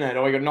wasn't even in it,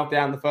 or he got knocked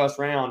out in the first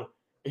round.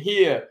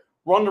 Here,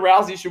 Ronda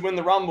Rousey should win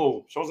the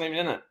Rumble. She wasn't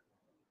even in it.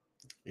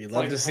 You'd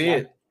love to see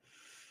it.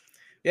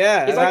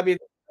 Yeah, it's like,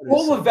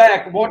 Paul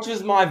Levesque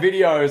watches my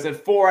videos at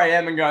 4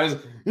 a.m. and goes,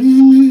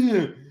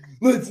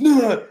 let's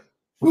not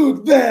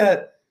book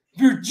that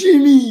for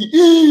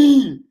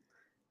Jimmy.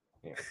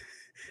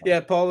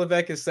 Yeah, Paul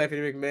Levesque and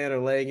Stephanie McMahon are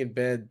laying in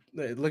bed,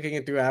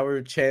 looking through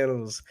our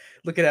channels,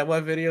 looking at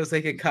what videos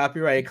they can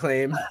copyright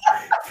claim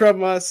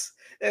from us.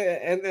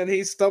 And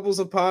he stumbles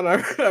upon our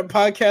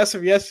podcast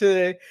from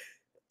yesterday.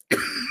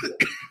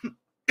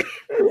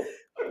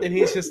 And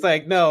he's just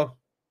like, no.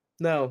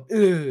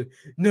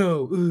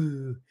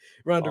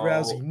 Ronda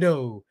Rousey,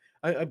 no.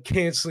 I'm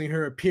canceling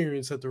her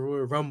appearance at the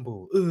Royal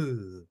Rumble.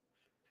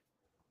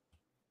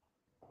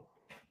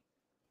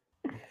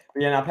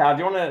 Yeah, now, pal,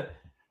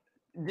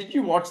 did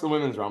you watch the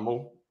Women's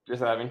Rumble?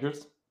 Just out of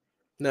interest?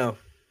 No,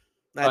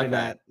 I did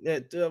not.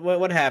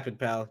 What happened,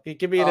 pal?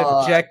 Give me an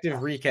objective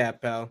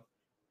recap, pal.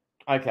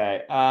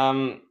 Okay.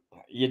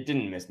 You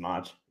didn't miss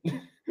much.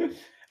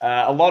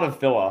 A lot of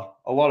filler.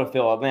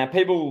 Now,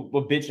 people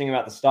were bitching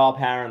about the star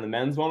power in the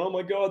men's one. Oh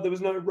my god, there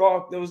was no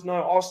Rock, there was no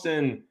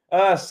Austin.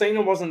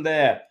 Cena wasn't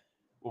there.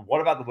 Well,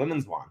 what about the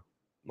women's one?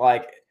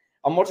 Like,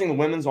 I'm watching the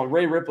women's one.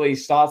 Rhea Ripley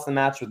starts the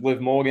match with Liv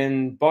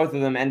Morgan. Both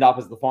of them end up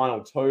as the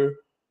final two.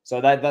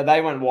 So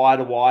they went wire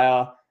to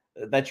wire.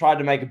 They tried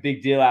to make a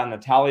big deal out of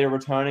Natalya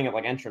returning at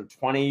like entrant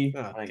 20.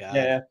 Oh, God.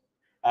 Yeah.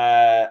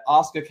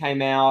 Asuka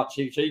came out.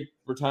 She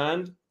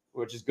returned,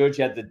 which is good.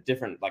 She had the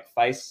different like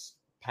face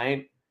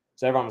paint.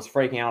 So everyone was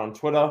freaking out on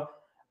Twitter.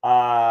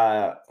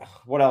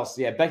 What else?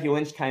 Yeah, Becky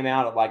Lynch came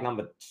out at like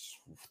number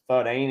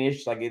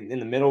 13-ish, like in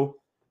the middle.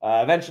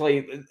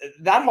 Eventually,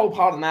 that whole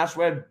part of the match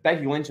where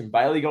Becky Lynch and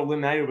Bayley got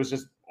eliminated was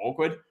just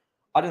awkward.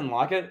 I didn't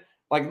like it.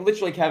 Like,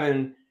 literally,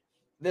 Kevin,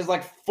 there's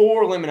like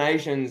 4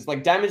 eliminations,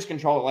 like Damage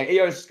Control, like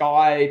Io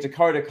Sky,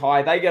 Dakota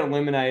Kai, they get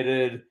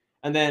eliminated.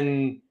 And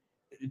then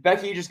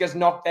Becky just gets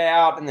knocked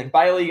out. And then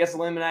Bayley gets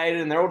eliminated.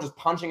 And they're all just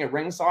punching at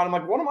ringside. I'm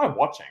like, what am I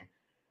watching?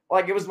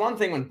 Like, it was one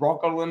thing when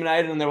Brock got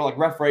eliminated and there were like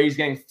referees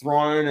getting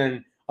thrown.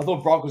 And I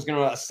thought Brock was going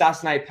to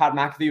assassinate Pat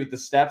McAfee with the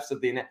steps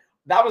at the end.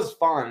 That was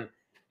fun.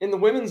 In the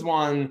women's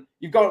one,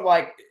 you've got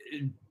like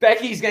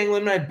Becky's getting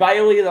eliminated,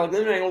 Bayley, they're like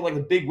eliminating all like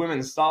the big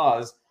women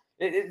stars.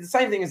 It's the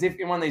same thing as if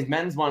in one of these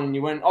men's one,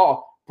 you went,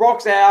 oh,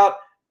 Brock's out,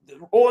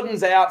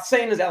 Orton's out,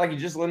 Cena's out. Like, you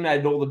just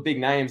eliminated all the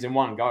big names in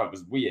one go. It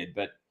was weird.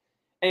 But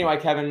anyway,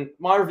 Kevin,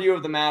 my review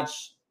of the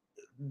match,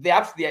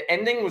 the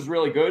ending was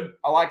really good.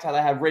 I liked how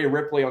they had Rhea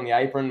Ripley on the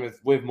apron with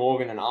Liv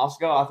Morgan and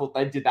Asuka. I thought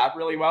they did that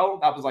really well.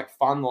 That was like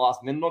fun the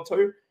last minute or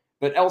two.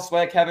 But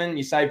elsewhere, Kevin,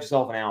 you saved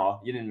yourself an hour.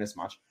 You didn't miss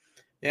much.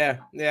 Yeah.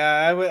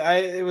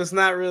 It was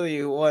not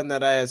really one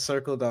that I had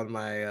circled on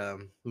my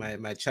my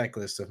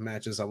checklist of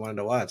matches I wanted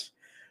to watch.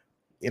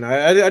 You know,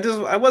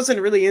 I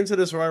wasn't really into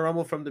this Royal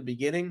Rumble from the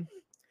beginning.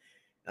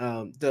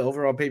 The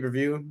overall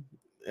pay-per-view,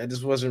 I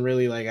just wasn't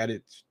really like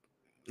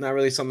not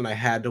really something I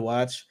had to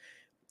watch.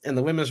 And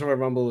the Women's Royal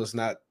Rumble was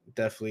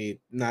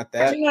definitely not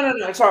that. Actually,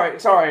 no.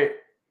 Sorry.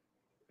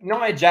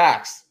 Nia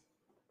Jax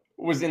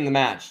was in the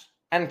match.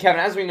 And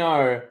Kevin, as we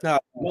know,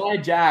 Nia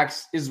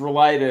Jax is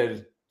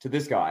related to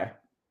this guy.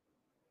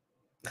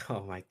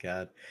 Oh my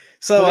God.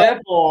 So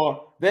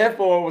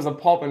therefore, it was a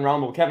pop and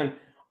rumble. Kevin,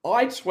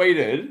 I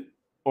tweeted,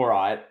 all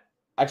right.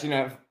 Actually,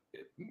 no,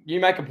 you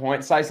make a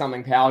point. Say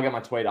something, pal. I'll get my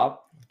tweet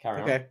up.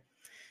 Carry on.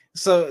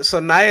 So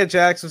Nia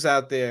Jax was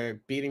out there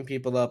beating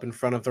people up in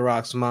front of The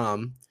Rock's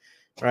mom,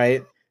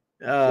 right?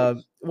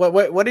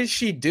 What did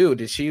she do?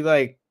 Did she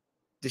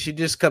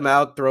just come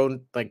out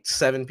throwing like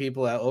 7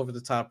 people out over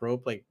the top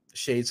rope like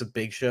shades of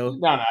Big Show?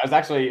 No, it's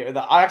actually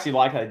I actually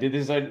like how they did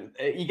this. So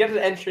you get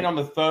to entry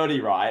number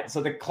 30, right?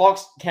 So the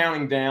clock's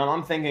counting down.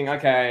 I'm thinking,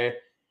 okay,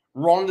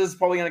 Ronda's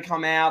probably going to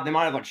come out. They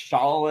might have like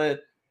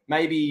Charlotte.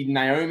 Maybe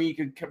Naomi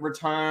could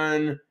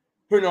return.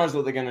 Who knows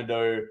what they're going to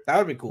do? That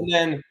would be cool. And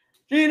then,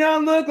 you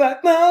don't look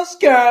like most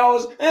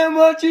girls, and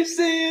what you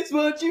see is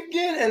what you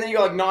get. And then you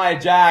got like Nia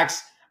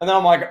Jax. And then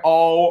I'm like,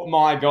 oh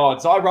my God.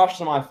 So I rush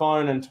to my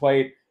phone and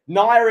tweet,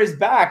 Nia is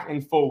back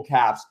in full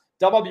caps.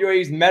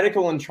 WWE's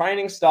medical and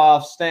training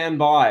staff stand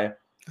by.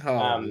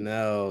 Oh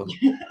no!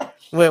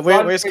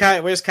 Where's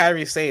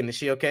Kairi Sane? Is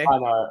she okay? I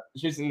know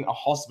she's in a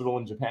hospital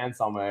in Japan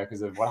somewhere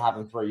because of what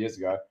happened 3 years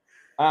ago.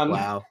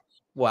 Wow.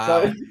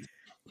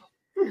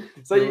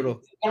 So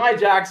Nia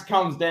Jax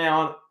comes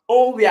down.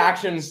 All the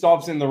action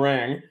stops in the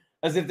ring,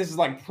 as if this is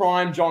like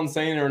prime John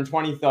Cena in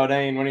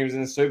 2013 when he was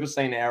in the Super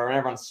Cena era and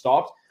everyone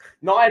stopped.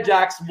 Nia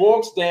Jax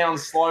walks down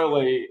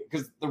slowly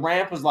because the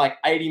ramp was like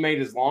 80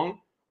 meters long.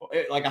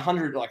 Like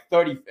 100, like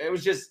 30. It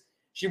was just,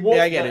 she walked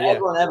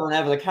ever and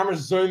ever. The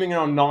camera's zooming in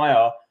on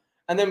Nia.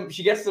 And then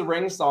she gets to the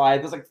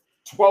ringside. There's like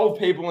 12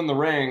 people in the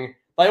ring.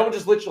 They all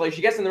just literally,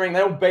 she gets in the ring,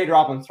 they all beat her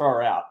up and throw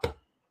her out.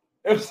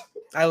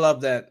 I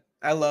love that.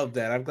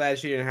 I'm glad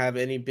she didn't have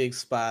any big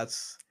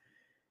spots.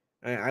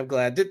 I'm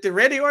glad. Did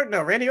Randy Orton?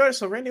 No, Randy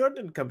Orton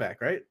didn't come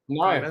back, right?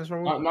 No,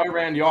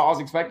 Randy Orton. I was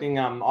expecting,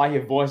 I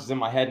hear voices in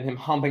my head and him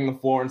humping the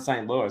floor in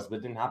St. Louis, but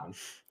it didn't happen.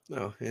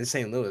 No, in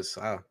St. Louis.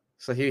 Wow.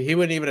 So he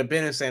wouldn't even have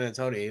been in San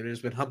Antonio. He would have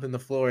just been humping the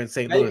floor in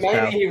St. Louis.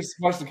 Maybe he was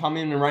supposed to come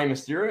in and Rey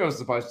Mysterio was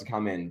supposed to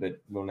come in,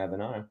 but we'll never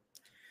know.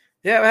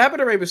 Yeah, what happened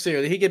to Rey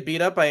Mysterio? Did he get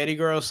beat up by Eddie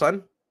Guerrero's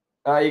son?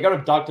 He got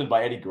abducted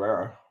by Eddie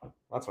Guerrero.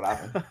 That's what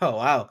happened. Oh,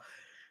 wow.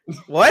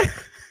 What?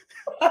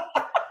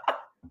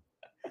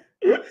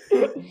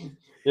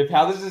 If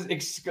how this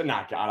is...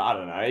 Nah, God, I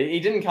don't know.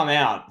 He didn't come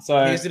out.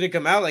 So he didn't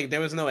come out? Like,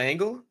 there was no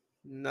angle?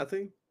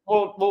 Nothing?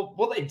 Well,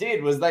 what they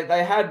did was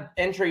they had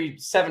entry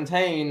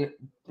 17,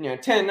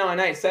 10, 9,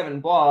 8, 7,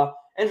 blah.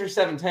 Entry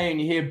 17,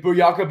 you hear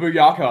booyaka,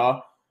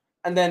 booyaka,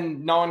 and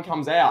then no one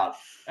comes out.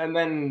 And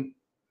then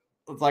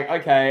it's like,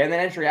 okay. And then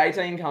entry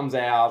 18 comes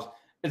out.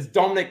 It's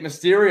Dominic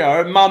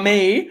Mysterio,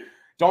 mummy.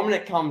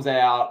 Dominic comes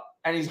out,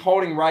 and he's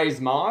holding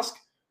Rey's mask,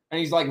 and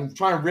he's like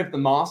trying to rip the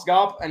mask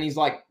up, and he's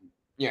like,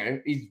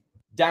 he's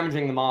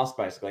damaging the mask,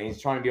 basically.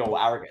 He's trying to be all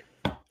arrogant.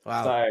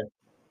 Wow. So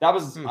that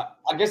was,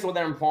 I guess what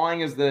they're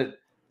implying is that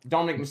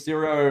Dominic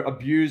Mysterio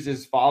abused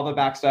his father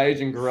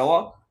backstage in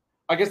Gorilla.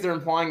 I guess they're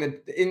implying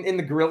that in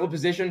the Gorilla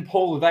position,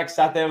 Paul Levesque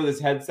sat there with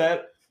his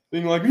headset,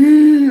 being like,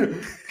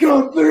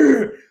 come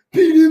through,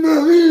 beat him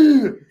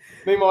up.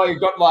 Meanwhile, you've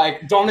got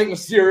like Dominic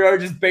Mysterio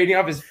just beating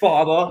up his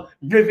father,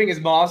 ripping his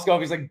mask off.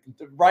 He's like,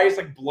 Rey's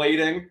like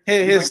bleeding.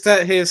 His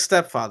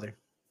stepfather.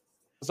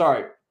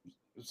 Sorry.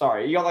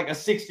 You got like a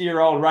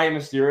 60-year-old Rey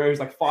Mysterio who's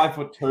like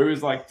 5'2",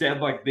 is like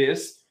dead like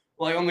this,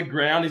 like on the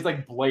ground. He's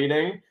like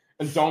bleeding,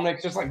 and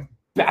Dominic's just like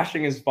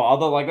bashing his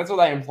father. Like that's what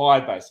they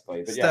implied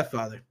basically. But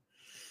stepfather.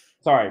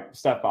 Sorry,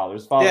 stepfather.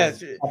 His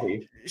father's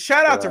happy.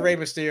 Shout out to Rey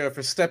Mysterio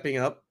for stepping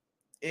up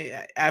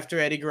after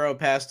Eddie Guerrero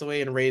passed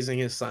away and raising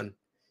his son.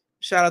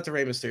 Shout out to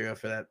Rey Mysterio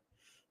for that.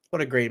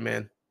 What a great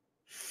man.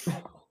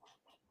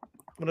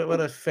 What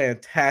a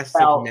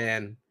fantastic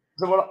man.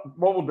 So what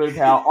we'll do,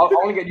 pal, I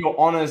want to get your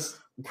honest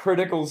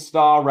critical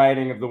star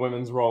rating of the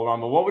Women's Royal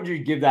Rumble. What would you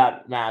give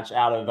that match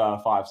out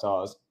of 5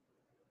 stars?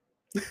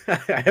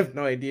 I have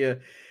no idea.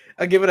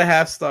 I'll give it a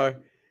half star.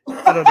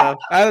 I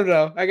don't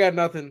know. I got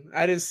nothing.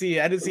 I didn't see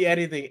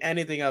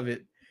anything of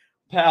it.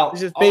 Pal,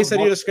 it's just based on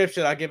your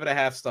description, I'll give it a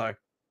half star.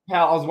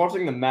 Pal, I was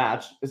watching the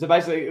match. So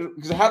basically,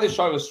 because how this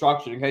show was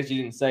structured, in case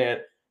you didn't see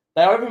it,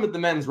 they opened with the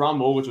Men's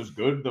Rumble, which was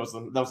good. There was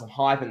some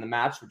hype in the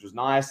match, which was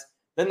nice.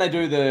 Then they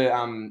do the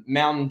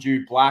Mountain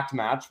Dew Black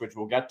match, which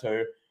we'll get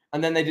to.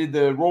 And then they did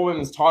the Raw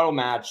Women's title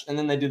match, and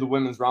then they did the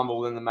Women's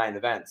Rumble in the main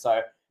event.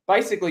 So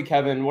basically,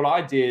 Kevin, what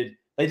I did,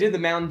 they did the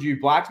Mountain Dew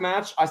Black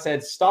match. I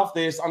said, stuff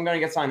this. I'm going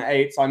to get something to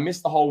eat. So I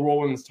missed the whole Raw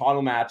Women's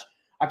title match.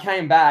 I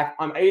came back.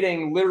 I'm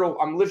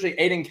literally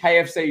eating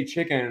KFC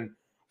chicken,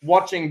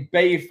 watching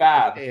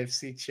B-Fab.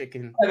 KFC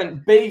chicken.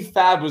 Kevin,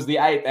 B-Fab was the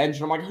 8th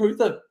entrant. I'm like, who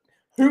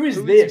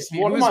is this?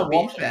 What am I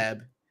watching?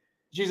 B-Fab?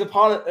 She's a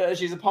part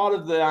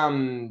of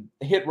the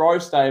Hit Row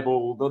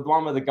stable, the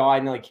one where the guy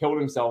nearly killed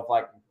himself,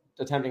 like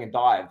attempting a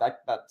dive.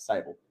 That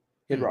stable,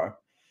 Hit Row.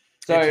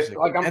 So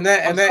like,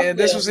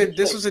 this was in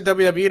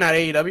WWE, not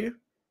AEW.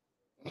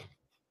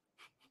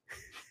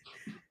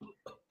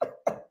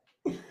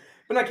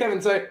 But no,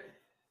 Kevin. So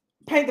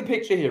paint the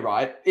picture here,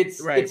 right?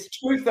 It's Right. it's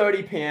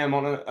 2:30 p.m.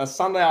 on a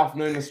Sunday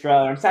afternoon in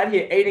Australia. I'm sat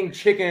here eating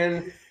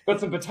chicken, got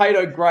some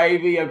potato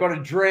gravy, I've got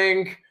a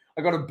drink,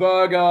 I got a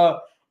burger.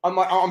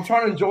 I'm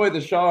trying to enjoy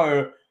the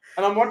show,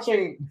 and I'm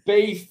watching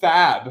B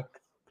Fab.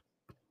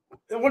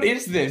 What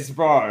is this,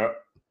 bro?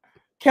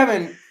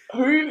 Kevin,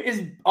 who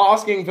is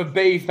asking for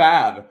B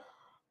Fab?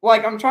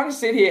 Like, I'm trying to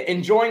sit here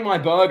enjoying my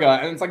burger,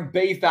 and it's like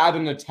B Fab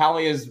and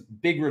Natalia's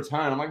big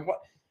return. I'm like, what?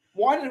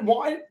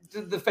 Why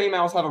did the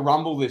females have a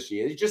rumble this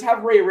year? You just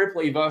have Rhea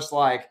Ripley versus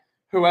like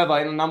whoever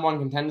in a number one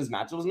contenders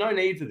match. There was no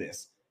need for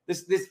this.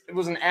 This it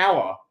was an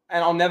hour,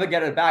 and I'll never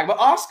get it back. But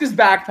Asuka's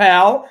back,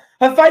 pal.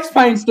 Her face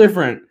paint's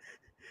different.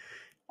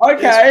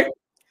 Okay.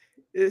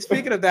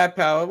 Speaking of that,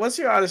 pal, what's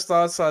your honest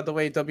thoughts on the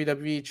way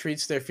WWE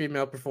treats their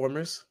female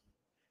performers?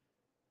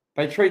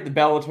 They treat the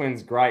Bella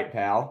Twins great,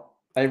 pal.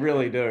 They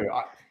really do.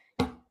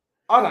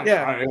 I don't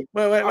know.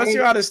 Well, what's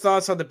your honest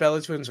thoughts on the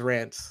Bella Twins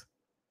rants?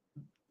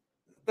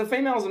 The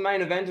females in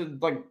main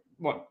evented like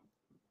what?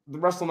 The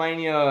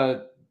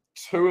WrestleMania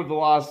 2 of the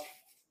last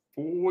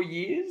 4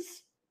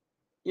 years?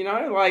 You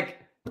know, like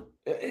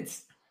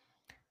it's.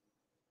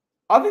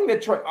 I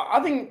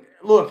think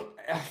look,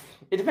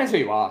 it depends who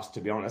you ask,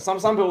 to be honest. Some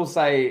people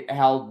say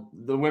how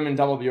the women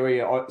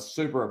WWE are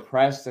super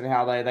oppressed and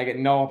how they get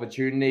no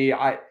opportunity.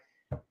 I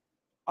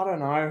don't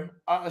know.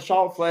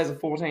 Charlotte Flair's a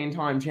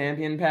 14-time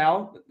champion,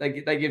 pal.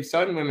 They give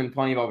certain women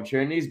plenty of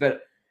opportunities,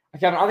 but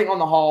Kevin, I think on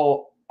the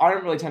whole, I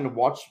don't really tend to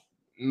watch.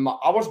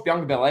 I watch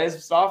Bianca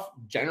Belair's stuff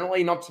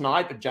generally, not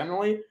tonight, but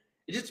generally,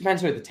 it just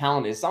depends who the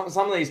talent is. Some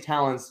of these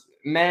talents,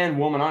 man,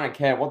 woman, I don't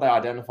care what they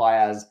identify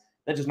as,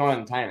 they're just not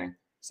entertaining.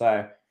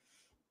 So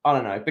I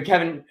don't know. But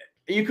Kevin,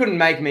 you couldn't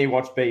make me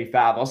watch B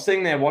Fab. I was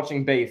sitting there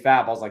watching B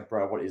Fab. I was like,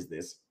 bro, what is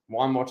this?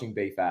 Why am I watching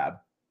B Fab?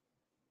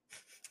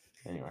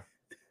 Anyway.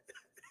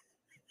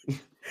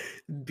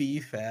 B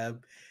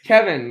Fab.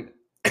 Kevin.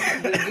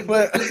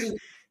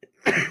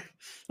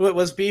 What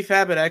was B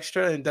Fab an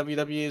extra in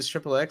WWE's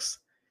Triple X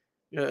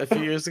a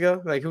few years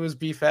ago? Like, who was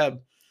B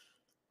Fab?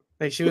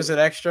 Like, she was an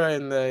extra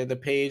in the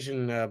Paige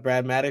and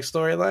Brad Maddox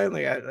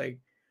storyline.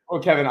 Oh,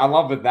 Kevin, I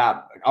love it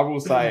that. I will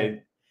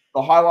say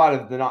the highlight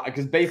of the night,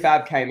 because B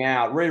Fab came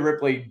out, Rhea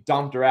Ripley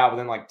dumped her out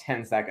within like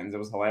 10 seconds. It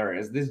was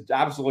hilarious. This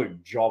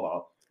absolute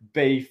jobber,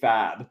 B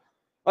Fab.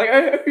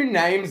 Like, who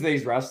names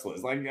these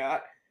wrestlers? Like,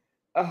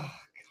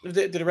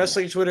 did the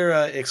wrestling Twitter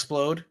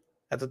explode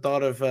at the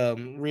thought of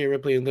Rhea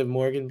Ripley and Liv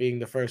Morgan being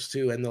the first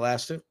two and the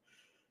last two?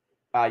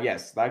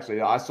 Yes, actually,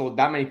 I saw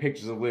that many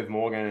pictures of Liv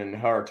Morgan and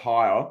her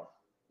attire.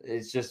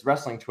 It's just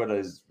wrestling Twitter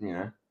is, you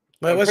know.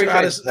 But what's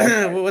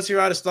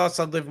your honest thoughts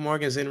on Liv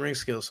Morgan's in-ring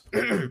skills?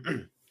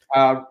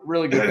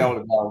 Really good bell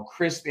to bell.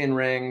 Crisp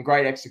in-ring,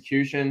 great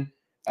execution.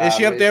 Is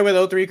she up there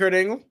with 03 Kurt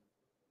Angle?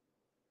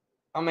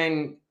 I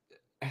mean,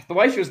 the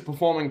way she was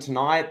performing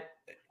tonight,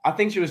 I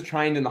think she was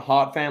trained in the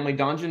Hart family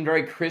dungeon.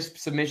 Very crisp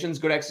submissions,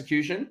 good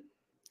execution.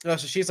 Oh,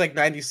 so she's like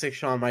 96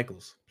 Shawn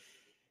Michaels.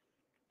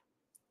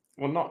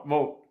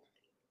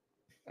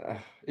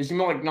 Is she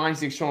more like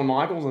 96 Shawn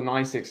Michaels or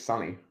 96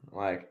 Sonny?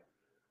 Like,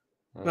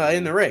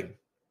 in the ring.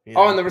 You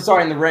know? In the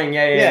ring.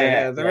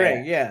 Yeah, the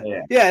ring.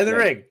 In the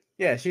ring.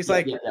 Yeah, she's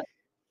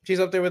she's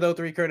up there with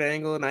 03 Kurt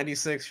Angle,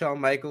 96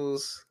 Shawn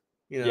Michaels.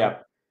 You know. Yeah.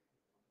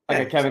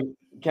 Okay,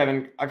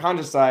 Kevin, I can't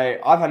just say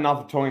I've had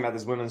enough of talking about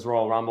this women's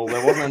Royal Rumble.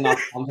 There wasn't enough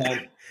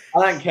content.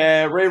 I don't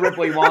care. Rhea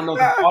Ripley won. There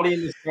was a party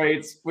in the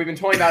streets. We've been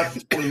talking about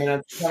it for 20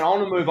 minutes. And I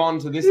want to move on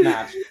to this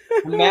match.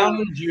 The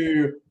Mountain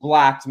Dew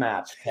Blacked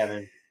match,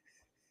 Kevin.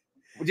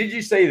 Did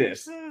you see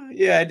this?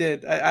 Yeah, I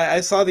did.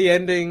 I saw the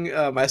ending.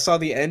 I saw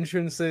the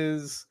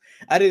entrances.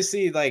 I didn't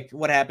see like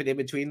what happened in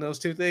between those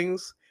two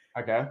things.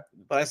 Okay.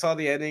 But I saw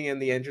the ending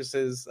and the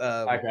entrances.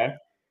 Okay.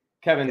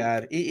 Kevin.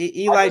 God.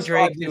 Eli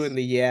Drake doing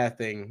the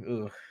thing.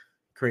 Ooh,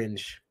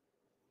 cringe.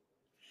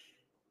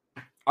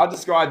 I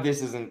described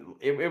this as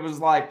it was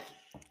like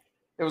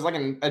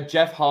a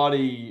Jeff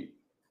Hardy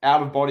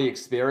out of body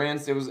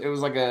experience. It was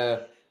like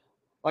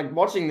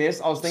watching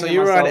this. I was thinking. So you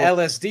were on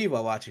LSD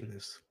while watching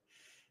this.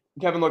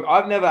 Kevin, look,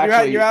 I've never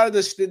actually. You're out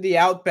of the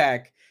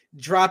outback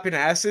dropping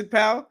acid,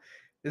 pal.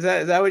 Is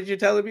that what you're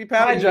telling me,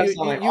 pal?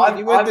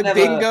 You went to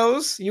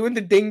dingoes. You went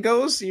to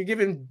dingoes. You're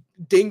giving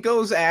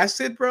dingoes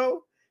acid,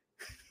 bro.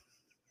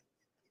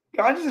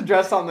 Can I just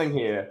address something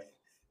here?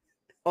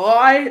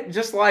 I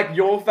just like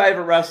your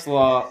favorite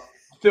wrestler,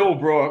 Phil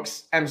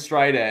Brooks, and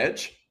Straight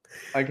Edge.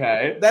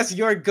 Okay, that's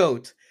your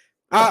goat.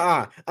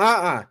 It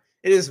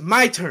is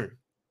my turn.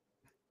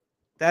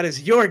 That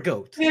is your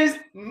goat. It is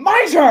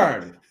my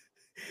turn.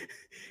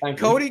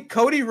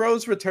 Cody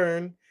Rhodes'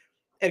 return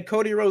and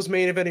Cody Rhodes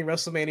main eventing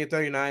WrestleMania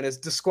 39 has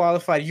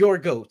disqualified your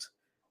GOAT,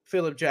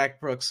 Philip Jack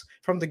Brooks,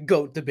 from the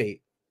GOAT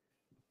debate.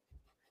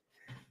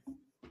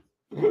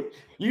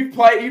 You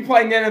played in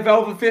the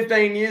NFL for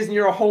 15 years and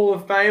you're a Hall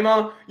of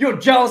Famer. You're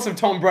jealous of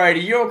Tom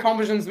Brady. Your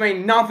accomplishments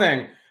mean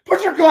nothing.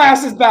 Put your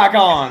glasses back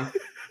on.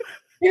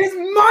 It is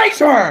my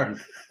turn.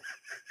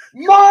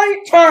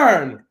 My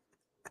turn.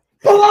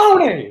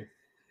 Baloney.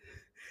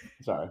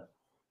 Sorry.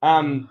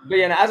 But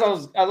yeah, as I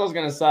was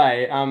gonna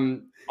say,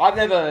 I've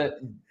never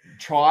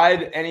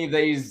tried any of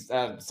these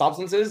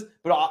substances,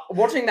 but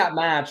watching that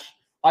match,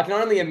 I can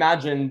only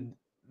imagine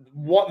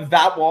what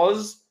that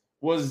was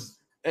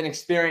an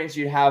experience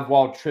you have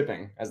while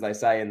tripping, as they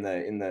say in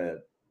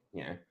the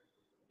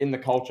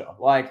culture.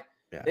 Like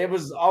I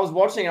was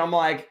watching it, I'm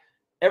like,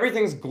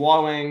 everything's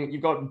glowing.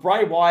 You've got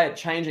Bray Wyatt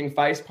changing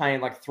face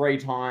paint like 3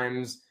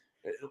 times.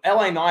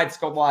 LA Knight's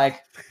got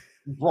like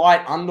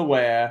bright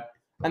underwear,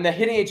 and they're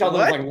hitting each other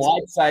with like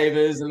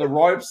lightsabers, and the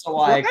ropes are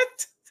like.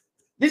 What?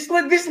 This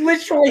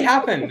literally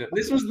happened.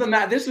 This was the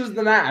match.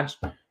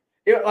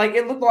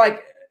 It looked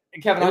like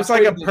Kevin. It was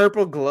like a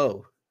purple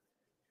glow.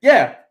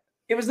 Yeah,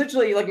 it was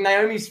literally like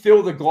Naomi's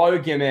Feel the Glow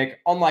gimmick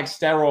on like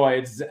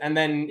steroids, and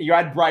then you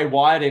add Bray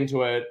Wyatt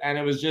into it, and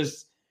it was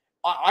just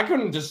I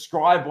couldn't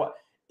describe what.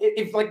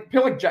 If like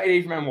people like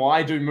JD from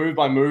NY do move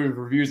by move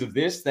reviews of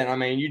this, then I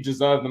mean you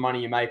deserve the money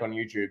you make on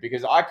YouTube,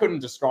 because I couldn't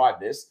describe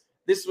this.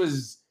 This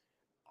was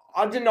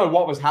I didn't know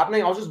what was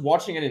happening. I was just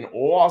watching it in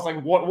awe. I was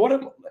like,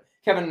 what?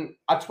 Kevin,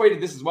 I tweeted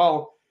this as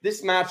well.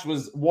 This match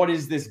was, what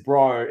is this,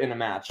 bro, in a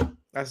match?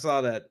 I saw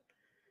that.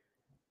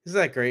 Isn't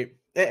that great?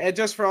 And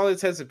just for all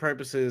intents and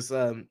purposes,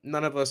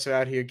 none of us are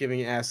out here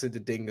giving acid to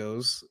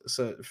dingoes.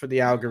 So for the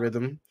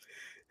algorithm.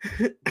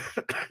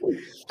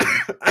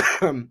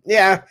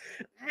 Yeah.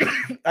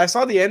 I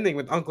saw the ending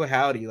with Uncle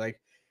Howdy,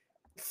 like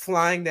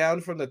flying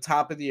down from the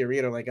top of the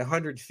arena, like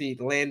 100 feet,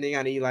 landing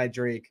on Eli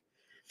Drake.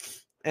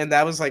 And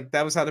that was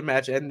how the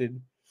match ended.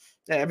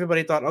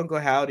 Everybody thought Uncle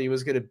Howdy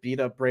was going to beat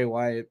up Bray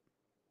Wyatt.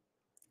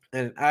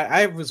 And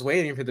I was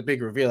waiting for the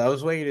big reveal. I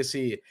was waiting to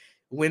see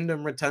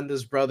Wyndham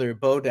Rotunda's brother,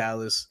 Bo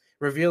Dallas,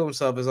 reveal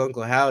himself as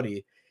Uncle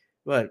Howdy.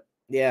 But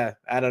yeah,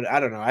 I don't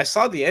know. I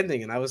saw the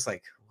ending and I was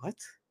like, what?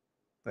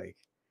 Like,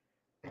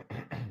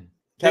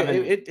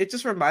 Kevin, it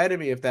just reminded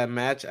me of that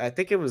match. I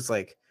think it was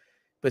like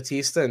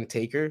Batista and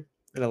Taker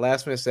in a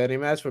last minute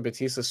standing match where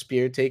Batista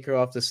speared Taker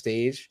off the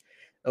stage.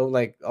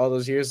 Like all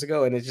those years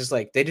ago. And it just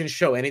like, they didn't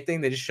show anything.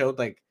 They just showed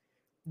like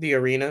the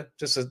arena,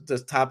 just at the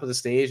top of the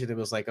stage, and it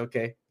was like,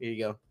 okay, here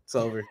you go, it's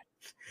over.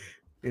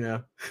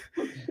 I'm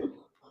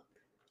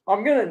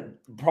gonna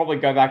probably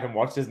go back and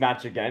watch this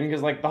match again,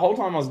 because like the whole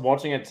time I was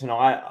watching it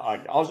tonight,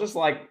 I was just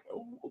like,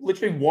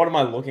 literally, what am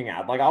I looking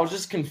at? Like I was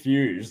just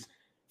confused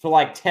for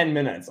like 10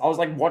 minutes. I was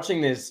like watching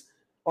this,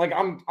 like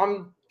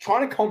I'm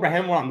trying to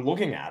comprehend what I'm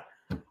looking at.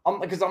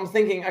 Because I'm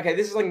thinking, okay,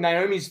 this is like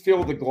Naomi's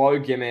Feel the Glow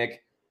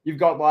gimmick. You've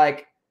got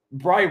like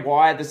Bray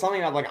Wyatt. There's something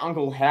about like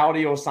Uncle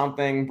Howdy or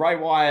something. Bray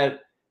Wyatt.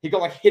 He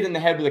got like hit in the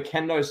head with a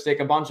kendo stick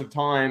a bunch of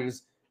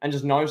times and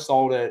just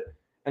no-sold it.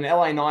 And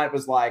LA Knight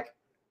was like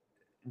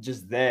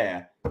just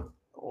there.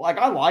 Like,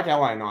 I like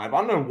LA Knight, but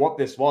I don't know what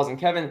this was. And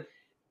Kevin,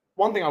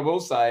 one thing I will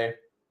say,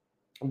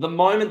 the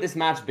moment this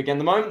match began,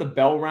 the moment the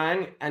bell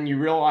rang and you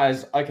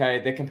realize,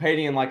 okay, they're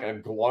competing in like a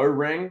glow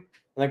ring and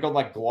they've got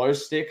like glow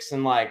sticks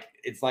and like,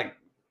 it's like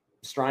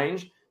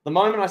strange. The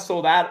moment I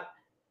saw that,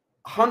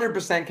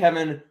 100%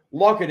 Kevin,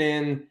 lock it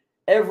in.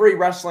 Every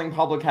wrestling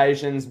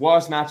publication's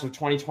worst match of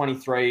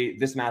 2023,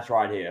 this match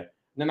right here.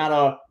 No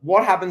matter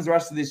what happens the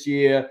rest of this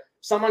year,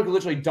 someone could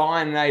literally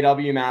die in an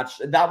AEW match.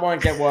 That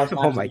won't get worse.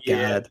 Oh my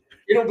God.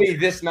 It'll be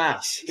this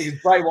match because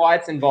Bray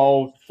Wyatt's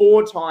involved.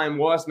 4-time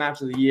worst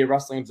match of the year,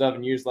 Wrestling Observer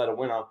newsletter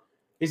winner.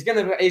 He's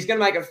gonna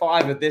make it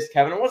 5 at this,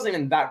 Kevin. It wasn't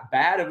even that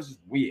bad. It was just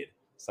weird.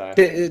 So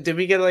did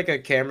we get like a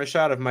camera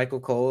shot of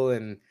Michael Cole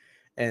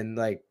and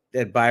like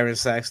Byron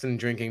Saxton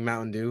drinking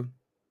Mountain Dew?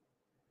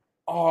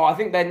 Oh, I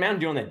think they had Mountain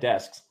Dew on their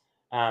desks.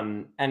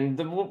 And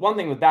the one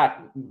thing with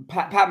that,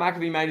 Pat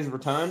McAfee made his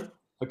return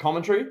for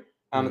commentary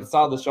at the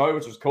start of the show,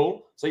 which was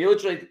cool. So you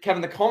literally,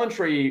 Kevin, the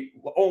commentary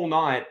all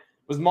night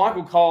was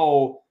Michael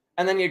Cole,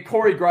 and then you had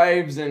Corey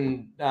Graves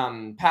and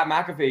Pat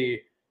McAfee.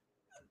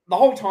 The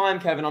whole time,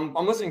 Kevin,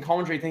 I'm listening to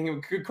commentary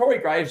thinking, could Corey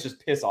Graves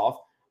just piss off?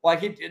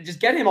 Like,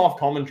 just get him off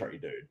commentary,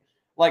 dude.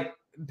 Like,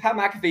 Pat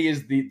McAfee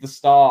is the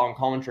star on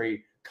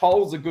commentary.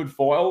 Cole's a good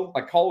foil.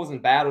 Like, Cole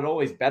isn't bad at all.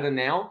 He's better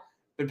now.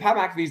 But Pat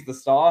McAfee's the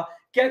star.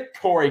 Get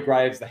Corey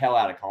Graves the hell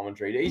out of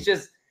commentary. He's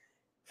just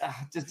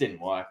didn't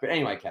work. But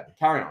anyway, Kevin,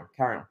 carry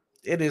on.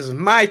 It is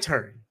my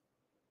turn.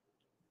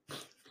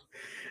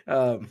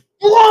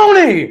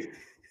 Baloney!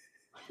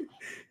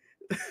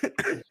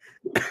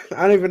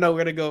 I don't even know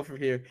where to go from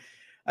here.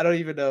 I don't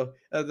even know.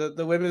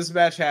 The women's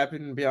match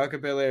happened. Bianca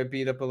Belair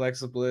beat up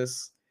Alexa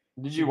Bliss.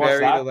 Did you watch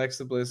that?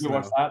 Alexa Bliss. Did you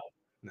watch that?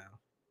 No.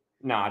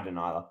 No, I didn't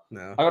either.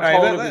 No. I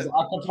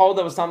got told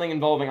there was something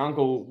involving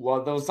Uncle.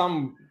 Well, there was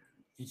some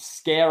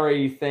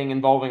scary thing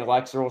involving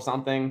Alexa or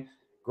something.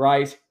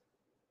 Great.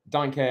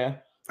 Don't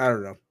care. I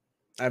don't know.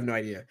 I have no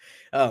idea.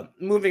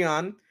 Moving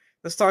on.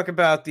 Let's talk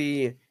about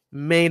the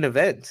main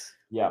event.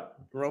 Yeah.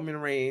 Roman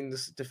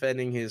Reigns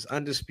defending his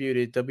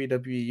undisputed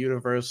WWE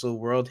Universal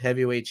World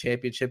Heavyweight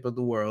Championship of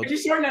the world.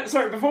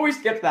 Sorry, before we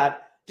skip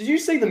that, did you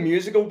see the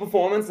musical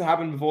performance that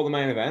happened before the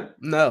main event?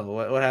 No.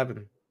 What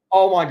happened?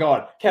 Oh my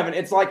God. Kevin,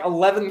 it's like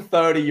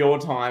 11:30 your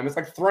time. It's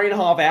like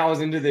 3.5 hours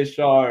into this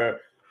show.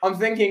 I'm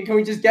thinking, can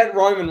we just get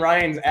Roman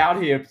Reigns out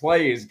here,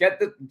 please? Get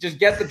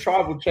the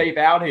tribal chief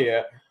out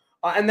here.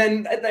 And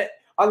then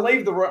I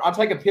leave the room. I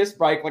take a piss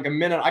break, like a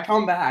minute. I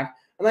come back,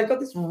 And they've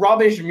got this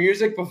rubbish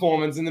music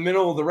performance in the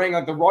middle of the ring.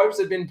 Like the ropes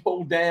had been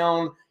pulled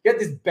down. You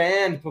had this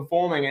band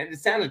performing, and it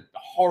sounded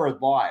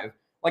horrid live.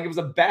 Like it was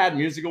a bad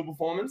musical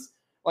performance.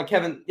 Like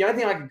Kevin, the only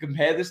thing I could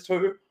compare this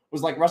to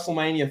was like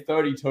WrestleMania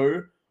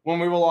 32, when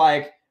we were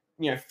like,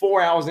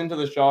 4 hours into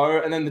the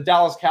show, and then the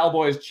Dallas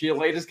Cowboys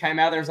cheerleaders came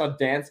out there and started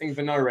dancing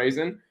for no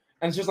reason.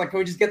 And it's just like, can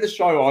we just get the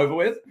show over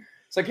with?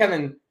 So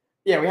Kevin,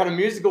 we had a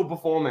musical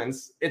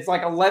performance. It's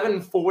like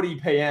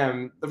 11:40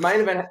 p.m. The main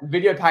event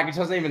video package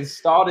hasn't even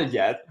started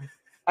yet.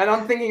 And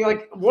I'm thinking,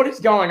 like, what is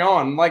going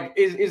on? Like,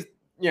 is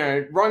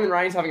Roman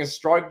Reigns having a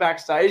stroke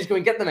backstage? Can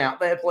we get them out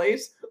there,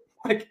 please?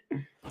 Like,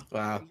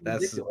 wow,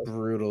 that's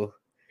brutal.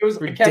 It was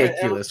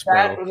ridiculous,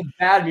 Kevin, it was a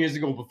bad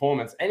musical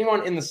performance.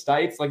 Anyone in the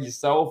States, like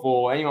yourself,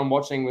 or anyone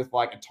watching with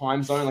like a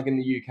time zone, like in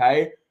the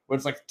UK, where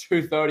it's like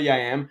 2:30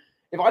 a.m.,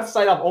 if I'd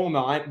stayed up all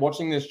night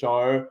watching this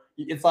show,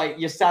 it's like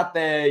you sat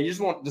there, you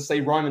just want to see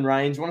Roman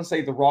Reigns, you want to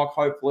see The Rock,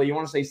 hopefully, you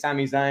want to see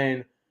Sami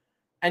Zayn,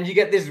 and you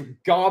get this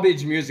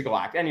garbage musical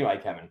act. Anyway,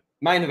 Kevin,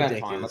 main event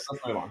time. Let's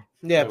move on.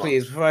 Yeah,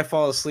 please. Before I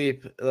fall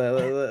asleep,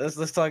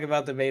 let's talk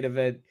about the main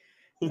event.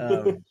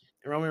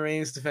 Roman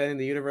Reigns defending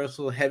the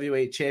Universal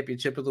Heavyweight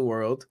Championship of the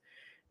world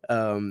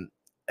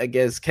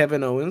against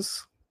Kevin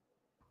Owens.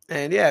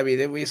 And yeah, I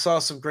mean, we saw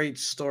some great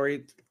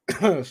storytelling,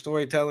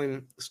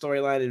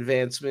 storyline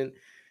advancement.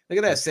 Look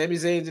at that. Sami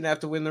Zayn didn't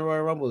have to win the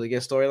Royal Rumble to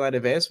get storyline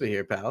advancement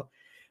here, pal.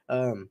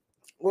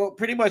 Well,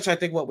 pretty much I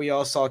think what we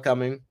all saw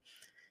coming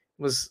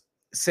was,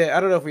 I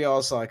don't know if we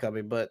all saw it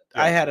coming, but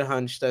I had a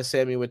hunch that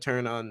Sami would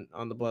turn on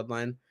the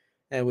bloodline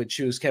and would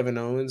choose Kevin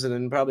Owens, and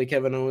then probably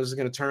Kevin Owens is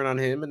going to turn on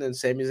him, and then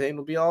Sami Zayn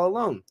will be all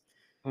alone.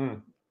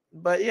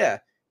 But yeah,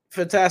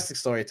 fantastic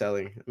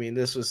storytelling. I mean,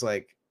 this was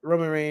like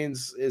Roman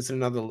Reigns is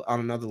on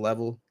another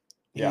level.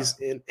 He's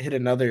hit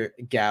another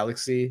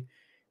galaxy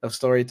of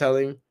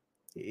storytelling.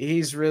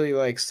 He's really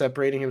like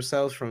separating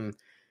himself from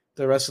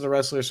the rest of the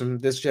wrestlers from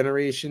this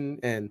generation,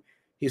 and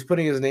he's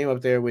putting his name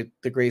up there with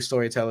the great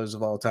storytellers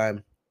of all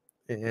time.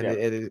 And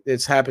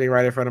it's happening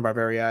right in front of our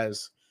very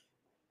eyes.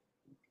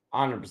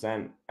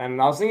 100%.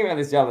 And I was thinking about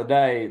this the other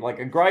day. Like,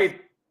 a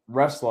great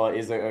wrestler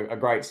is a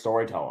great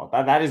storyteller.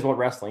 That is what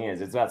wrestling is.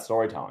 It's about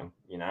storytelling,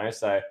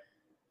 So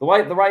the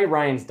way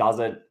Reigns does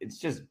it, it's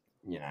just,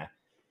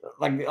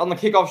 like on the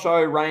kickoff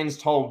show, Reigns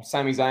told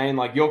Sami Zayn,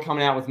 like, you're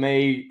coming out with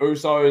me.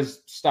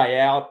 Usos stay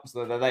out.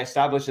 So they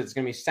established it's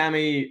going to be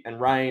Sami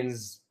and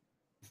Reigns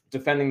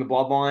defending the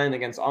bloodline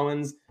against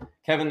Owens.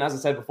 Kevin, as I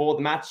said before,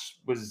 the match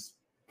was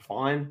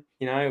fine.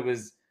 It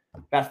was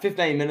about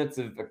 15 minutes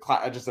of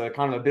just a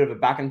kind of a bit of a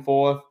back and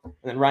forth. And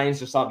then Reigns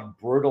just started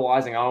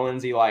brutalizing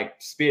Owens. He like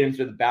speared him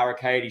through the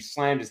barricade. He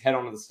slammed his head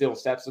onto the steel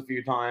steps a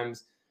few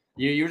times.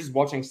 You were just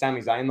watching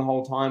Sami Zayn the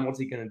whole time. What's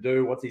he going to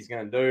do? What's he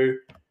going to do?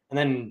 And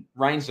then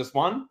Reigns just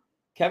won,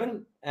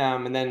 Kevin.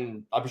 And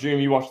then I presume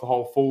you watched the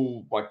whole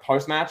full like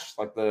post-match,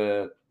 like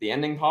the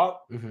ending part,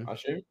 I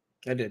assume?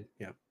 I did,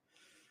 yeah.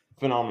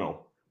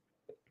 Phenomenal.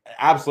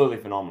 Absolutely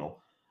phenomenal.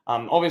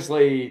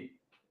 Obviously,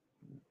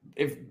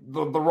 if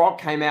the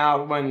Rock came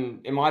out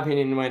in my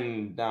opinion,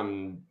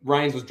 when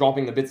Reigns was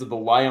dropping the bits of the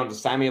lay onto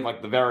Sami at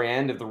like the very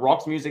end, if the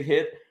Rock's music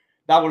hit,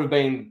 that would have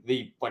been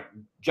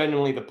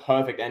genuinely the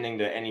perfect ending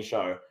to any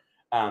show.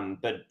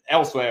 But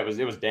elsewhere,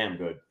 it was damn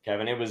good,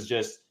 Kevin. It was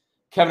just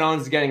Kevin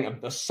Owens getting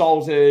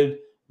assaulted,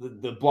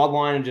 the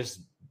bloodline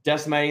just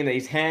decimating.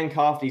 He's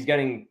handcuffed, he's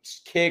getting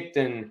kicked,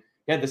 and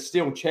he had the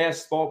steel chair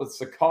spot with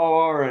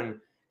Sikoa, and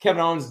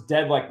Kevin Owens is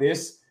dead like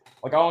this.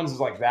 Like, Owens is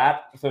like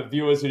that. For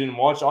viewers who didn't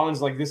watch, Owens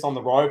is like this on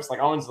the ropes.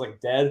 Like, Owens is like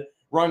dead.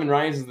 Roman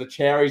Reigns is the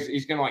chair.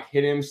 He's going to like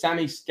hit him.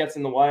 Sami gets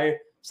in the way.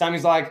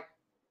 Sami's like,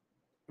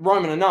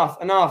 Roman, enough.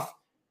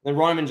 Then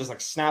Roman just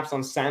like snaps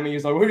on Sami.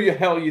 He's like, who the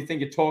hell you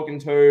think you're talking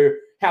to?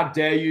 How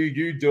dare you?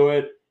 You do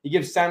it. He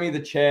gives Sami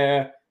the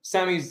chair.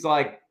 Sami's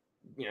like,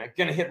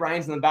 going to hit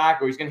Reigns in the back,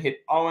 or he's going to hit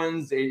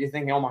Owens. You're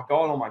thinking, oh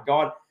my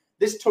God.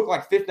 This took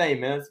like 15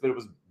 minutes, but it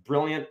was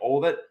brilliant, all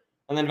of it.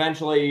 And then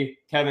eventually,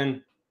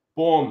 Kevin,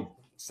 boom,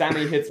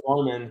 Sami hits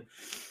Roman.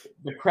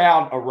 The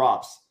crowd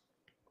erupts.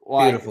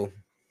 Like, beautiful.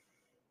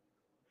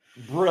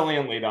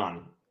 Brilliantly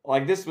done.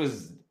 Like, this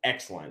was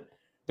excellent.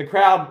 The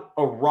crowd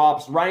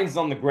erupts. Reigns is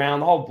on the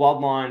ground. The whole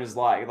bloodline is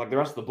like the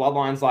rest of the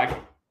bloodline's like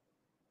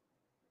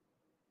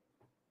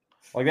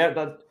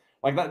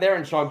that. They're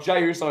in shock.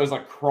 Jey Uso is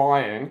like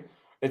crying.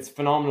 It's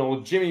phenomenal.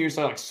 Jimmy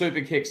Uso like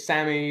super kicks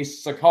Sami.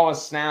 Sikoa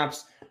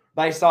snaps.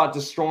 They start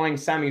destroying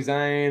Sami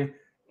Zayn.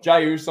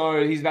 Jey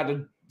Uso, he's about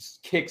to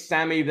kick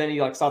Sami, then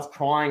he like starts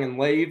crying and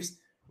leaves,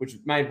 which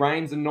made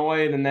Reigns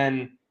annoyed. And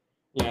then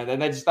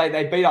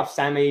they beat up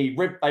Sami.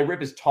 They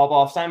rip his top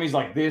off. Sami's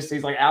like this.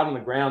 He's like out on the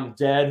ground,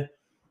 dead.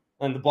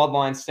 And the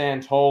bloodline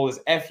stand tall.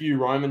 There's FU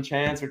Roman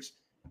chants, which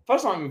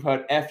first time we've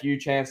heard FU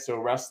chants to a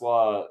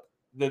wrestler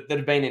that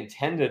have been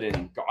intended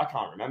in, I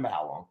can't remember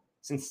how long.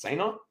 Since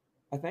Cena,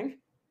 I think.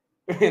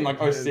 In like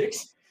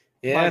 06.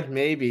 Yeah,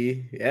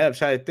 maybe. Yeah, I'm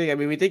trying to think. I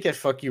mean, we did get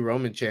 "fuck you"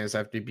 Roman chants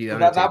after he beat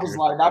Undertaker.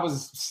 That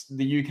was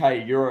the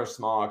UK Euro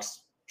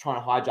Smarks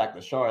trying to hijack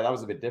the show. That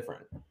was a bit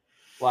different.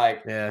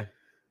 Like, yeah,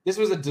 this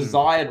was a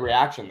desired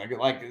reaction.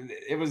 Like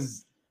it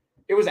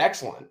it was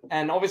excellent.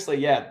 And obviously,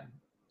 yeah,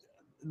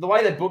 the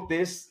way they booked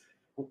this,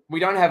 we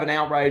don't have an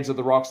outrage that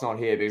The Rock's not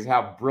here because of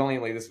how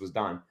brilliantly this was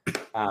done.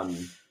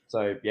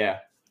 So yeah.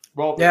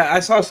 Well, Yeah, I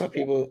saw some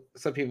people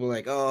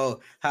like, oh,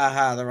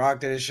 haha, The Rock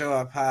didn't show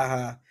up,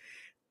 haha.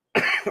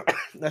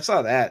 I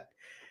saw that.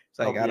 It's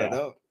like, I don't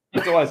know.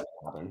 It's always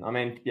gonna happen. I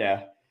mean,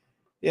 yeah.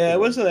 Yeah, it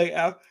wasn't like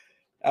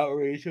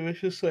outrage. It was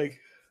just like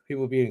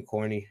people being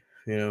corny,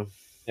 you know.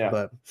 Yeah.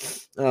 But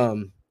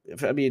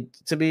I mean,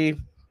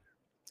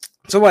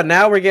 so what?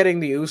 Now we're getting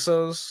the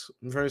Usos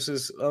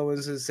versus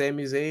Owens and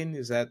Sami Zayn.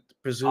 Is that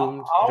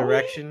presumed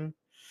direction?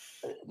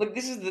 Like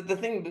this is the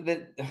thing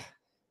that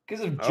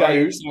because of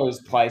Jey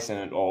Uso's place in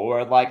it all,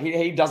 where like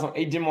he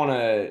didn't want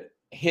to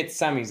hit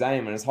Sami Zayn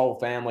and his whole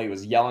family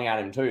was yelling at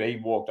him too. He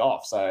walked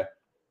off. So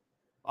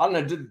I don't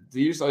know. Did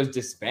the Usos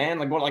disband?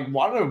 Like what? Like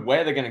I don't know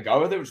where they're going to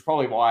go with it. Which is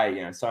probably why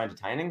it's so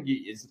entertaining.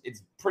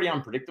 It's pretty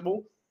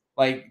unpredictable.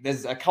 Like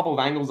there's a couple of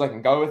angles they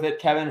can go with it,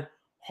 Kevin.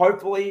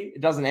 Hopefully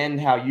it doesn't end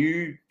how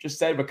you just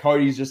said, but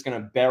Cody's just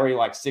going to bury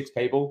like 6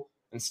 people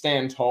and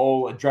stand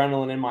tall,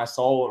 adrenaline in my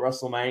soul at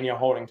WrestleMania,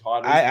 holding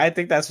titles. I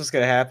think that's what's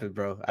gonna happen,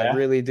 bro. Yeah. I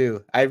really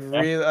do. I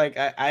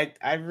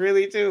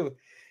really do.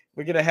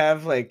 We're gonna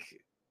have like,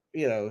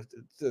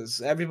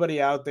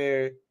 everybody out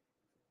there.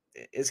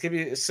 It's gonna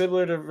be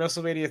similar to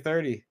WrestleMania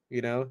 30.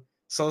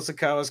 Solo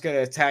Sikoa's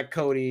gonna attack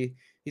Cody.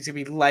 He's gonna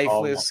be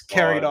lifeless,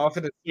 carried off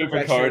in a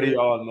Super Cody.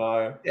 Oh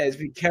no! Yeah, he's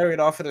gonna be carried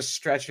off in a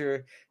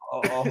stretcher.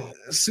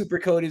 Super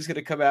Cody's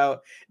gonna come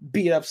out,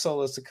 beat up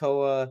Solo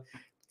Sikoa,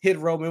 hit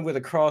Roman with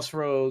a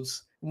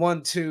crossroads.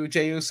 1-2.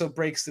 Jey Uso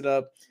breaks it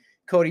up.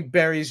 Cody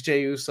buries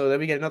Jey Uso. Then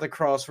we get another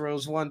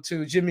crossroads.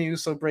 1-2. Jimmy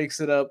Uso breaks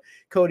it up.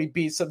 Cody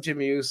beats up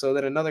Jimmy Uso.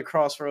 Then another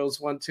crossroads.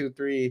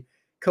 1-2-3.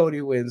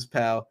 Cody wins,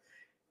 pal.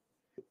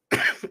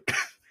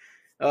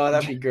 Oh,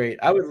 that'd be great.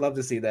 I would love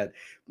to see that.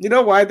 You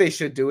know why they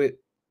should do it?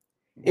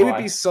 It would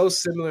be so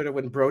similar to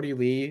when Brody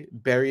Lee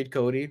buried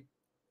Cody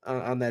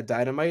on that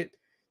Dynamite,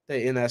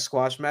 in that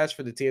squash match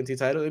for the TNT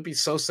title. It'd be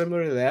so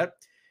similar to that.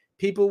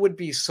 People would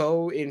be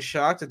so in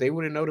shock that they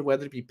wouldn't know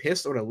whether to be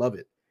pissed or to love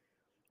it.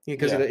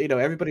 Because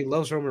everybody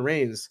loves Roman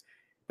Reigns,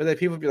 but then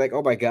people would be like,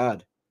 "Oh my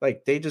god,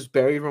 like they just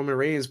buried Roman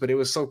Reigns, but it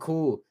was so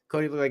cool.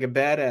 Cody looked like a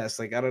badass."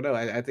 Like I don't know,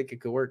 I think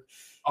it could work.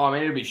 Oh, I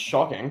mean, it'd be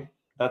shocking.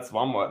 That's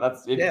one word.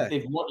 That's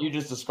if what you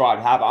just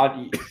described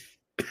happened,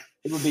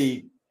 it would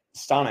be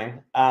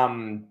stunning.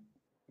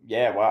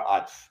 Yeah,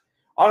 well,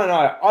 I don't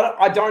know.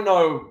 I don't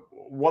know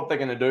what they're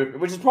going to do,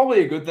 which is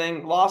probably a good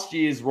thing. Last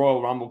year's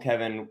Royal Rumble,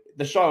 Kevin,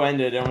 the show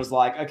ended and was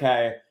like,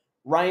 okay,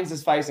 Reigns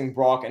is facing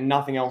Brock and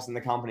nothing else in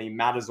the company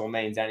matters or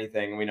means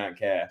anything, and we don't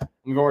care.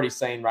 We've already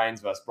seen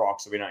Reigns versus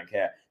Brock, so we don't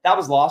care. That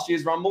was last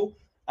year's Rumble.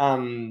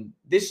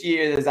 This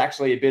year, there's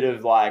actually a bit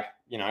of like,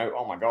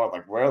 oh my God,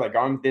 like where are they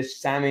going with this?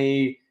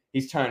 Sami,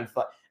 he's turned.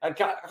 I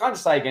can't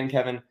just say again,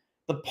 Kevin,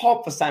 the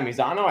pop for Sami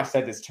Zayn, I know I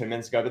said this 2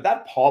 minutes ago, but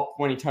that pop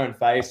when he turned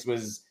face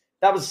was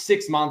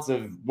 6 months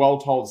of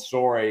well-told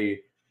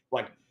story,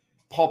 like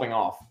popping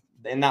off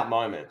in that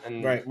moment.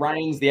 And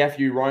Reigns, the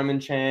FU Roman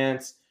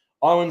chants,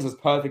 Owens was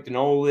perfect in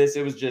all this.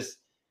 It was just,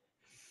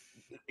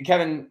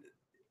 Kevin,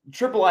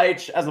 Triple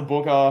H as a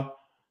booker,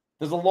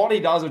 there's a lot he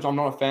does, which I'm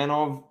not a fan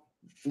of.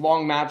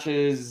 Long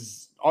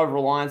matches,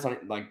 over-reliance on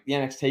like the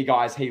NXT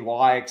guys he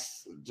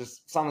likes,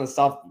 just some of the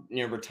stuff,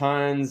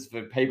 returns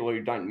for people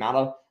who don't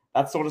matter,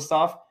 that sort of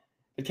stuff.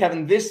 But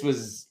Kevin, this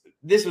was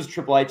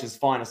Triple H's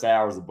finest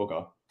hour as a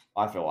booker.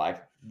 I feel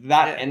like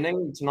that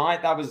ending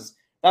tonight, that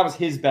was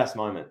his best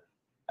moment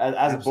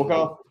as a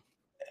booker.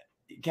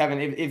 Kevin,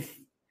 if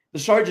the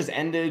show just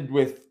ended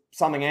with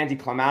something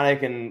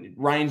anticlimactic and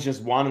Reigns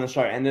just won and the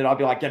show ended, I'd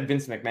be like, get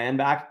Vince McMahon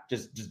back,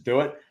 just do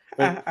it.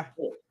 But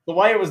the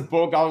way it was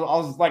booked, I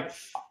was like,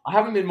 I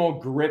haven't been more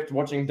gripped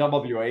watching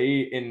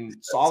WWE in.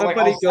 So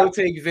somebody go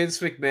take Vince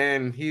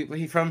McMahon.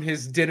 He from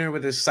his dinner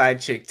with his side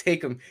chick.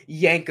 Take him,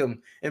 yank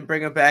him, and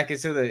bring him back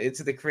into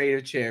the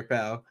creative chair,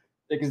 pal.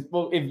 Because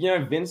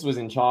if Vince was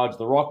in charge,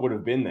 The Rock would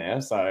have been there.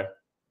 So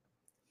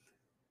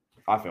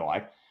I feel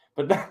like,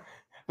 but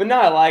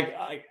no, like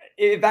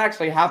if that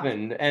actually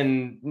happened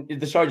and if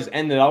the show just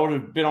ended, I would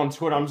have been on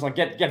Twitter. I'm just like,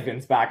 get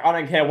Vince back. I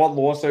don't care what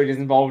lawsuit is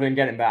involved in,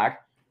 get him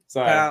back.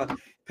 So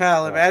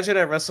pal, imagine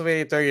at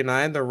WrestleMania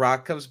 39, The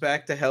Rock comes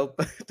back to help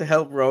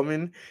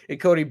Roman, and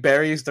Cody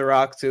buries The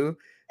Rock too.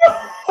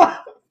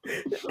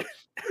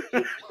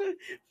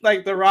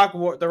 Like the Rock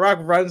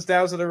runs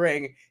down to the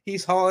ring.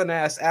 He's hauling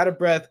ass, out of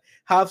breath,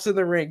 hops in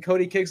the ring.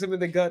 Cody kicks him in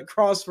the gut,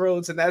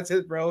 crossroads, and that's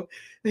it, bro.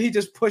 He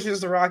just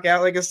pushes the Rock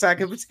out like a sack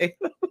of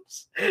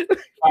potatoes.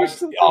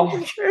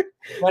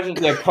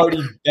 Imagine,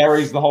 Cody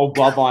buries the whole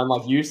bloodline,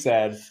 like you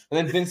said, and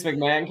then Vince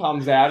McMahon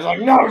comes out. He's like,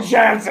 "No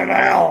chance in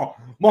hell,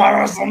 my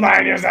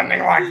WrestleMania's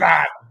ending like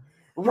that.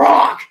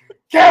 Rock,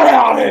 get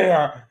out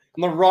here!"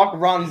 And the Rock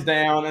runs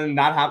down, and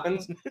that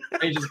happens. And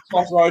he just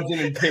crossroads him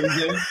and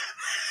pins him.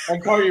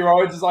 And Cody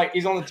Rhodes is like,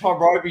 he's on the top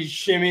rope, he's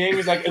shimmying,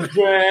 he's like,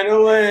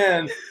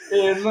 adrenaline.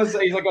 He's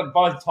like got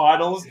both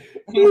titles.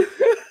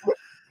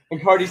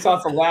 And Cody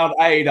starts a loud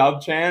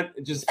AEW chant,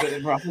 just for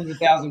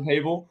 100,000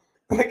 people.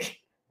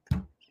 Like,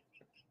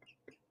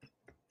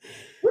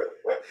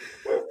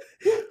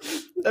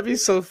 That'd be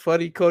so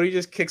funny. Cody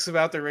just kicks him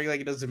out the ring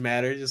like it doesn't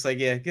matter. Just like,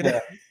 yeah, get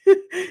out.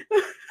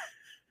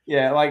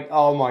 Yeah, like,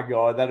 oh my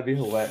God, that'd be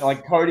hilarious.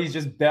 Like, Cody's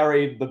just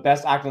buried the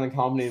best actor in the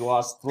company the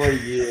last 3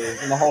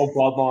 years and the whole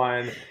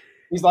bloodline.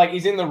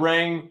 He's in the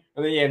ring,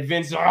 and then,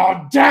 Vince is like,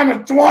 oh, damn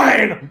it,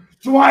 Dwayne!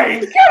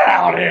 Dwayne, get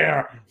out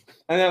here!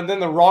 And then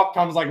The Rock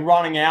comes, like,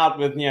 running out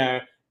with,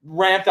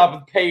 ramped up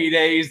with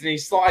PEDs, and he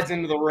slides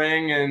into the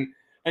ring, and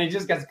he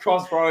just gets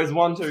crossroads,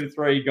 1, 2,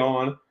 3,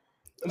 gone.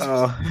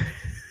 Oh.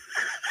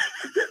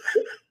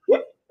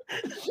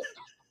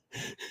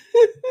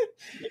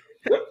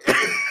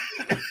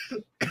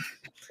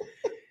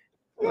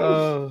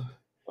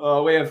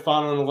 Oh, we have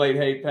fun on the Elite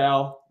Heat,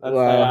 pal.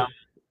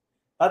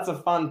 That's a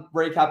fun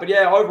recap. But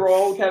yeah,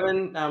 overall,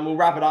 Kevin, we'll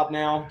wrap it up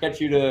now.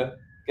 Get you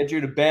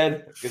to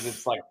bed because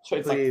it's like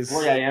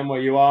 3 a.m.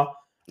 where you are.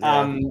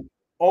 Yeah.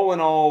 All in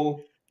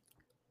all,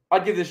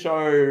 I'd give the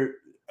show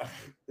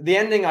the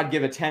ending. I'd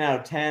give a 10 out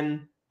of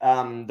 10.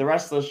 The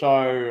rest of the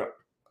show,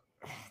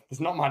 there's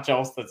not much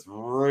else that's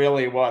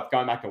really worth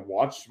going back to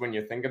watch when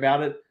you think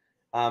about it.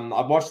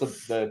 I've watched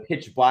the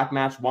Pitch Black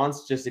match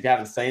once, just if you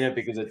haven't seen it,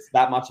 because it's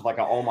that much of like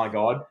a oh my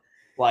God.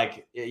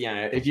 Like,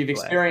 if you've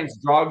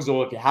experienced drugs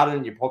or if you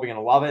hadn't, you're probably going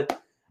to love it.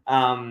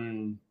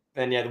 And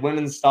yeah, the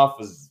women's stuff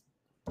was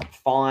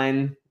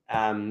fine.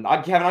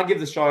 I'd give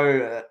the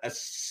show a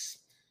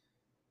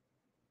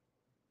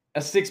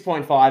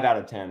 6.5 out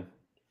of 10.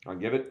 I'll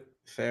give it.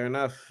 Fair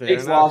enough.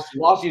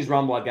 Last year's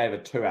Rumble, I gave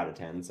it 2 out of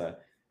 10. So,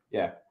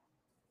 yeah.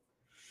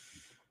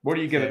 What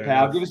do you give it,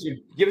 pal? Give us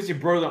your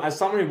brutal. As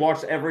someone who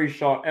watched every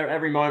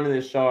moment of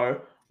this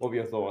show, what were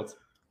your thoughts?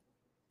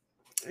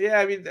 Yeah,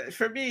 I mean,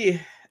 for me,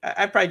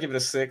 I'd probably give it a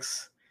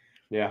 6.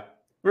 Yeah.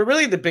 But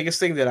really, the biggest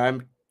thing that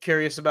I'm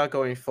curious about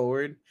going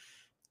forward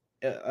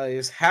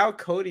is how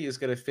Cody is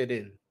going to fit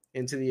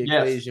into the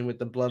equation with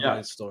the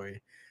Bloodline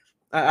story.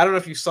 I don't know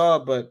if you saw,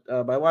 but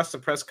I watched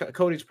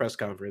Cody's press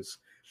conference.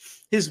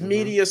 His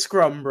media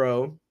scrum,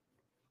 bro.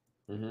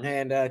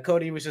 And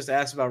Cody was just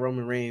asked about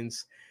Roman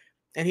Reigns.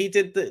 And he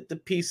did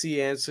the PC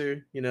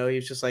answer. He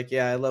was just like,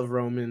 yeah, I love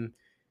Roman.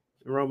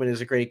 Roman is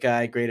a great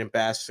guy, great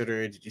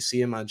ambassador. Did you see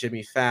him on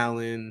Jimmy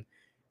Fallon?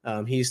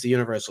 He's the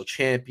Universal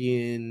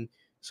Champion.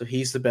 So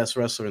he's the best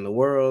wrestler in the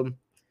world.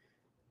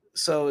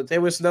 So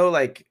there was no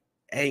like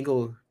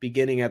angle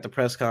beginning at the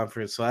press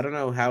conference. So I don't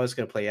know how it's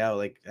going to play out.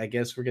 Like, I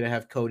guess we're going to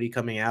have Cody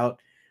coming out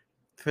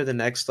for the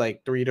next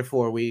like 3 to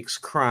 4 weeks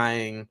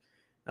crying,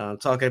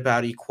 talking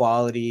about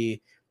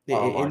equality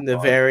in the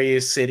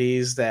various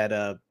cities that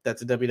the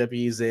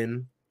WWE's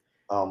in.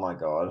 Oh my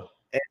God.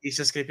 And he's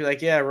just gonna be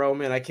like, yeah,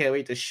 Roman, I can't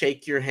wait to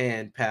shake your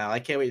hand, pal. I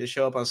can't wait to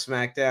show up on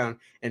SmackDown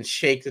and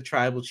shake the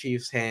Tribal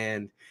Chief's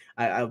hand.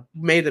 I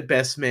made the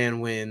best man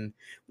win.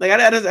 Like,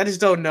 I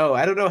just don't know.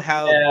 I don't know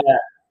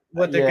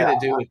what they're gonna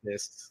do with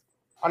this.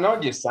 I know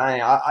what you're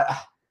saying. I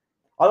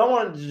don't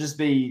want it to just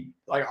be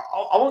like,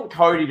 I want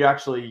Cody to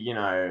actually,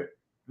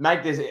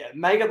 make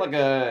it like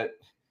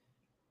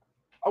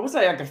I would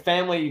say like a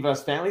family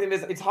versus family thing.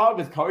 It's hard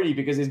with Cody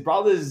because his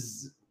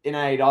brothers in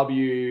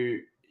AEW,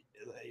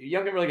 you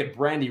don't really get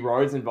Brandy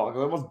Rhodes involved.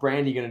 What's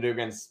Brandy going to do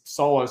against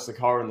Solo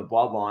Sikoa in the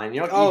Bloodline?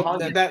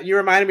 You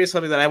reminded me of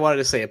something that I wanted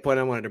to say, a point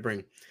I wanted to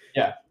bring.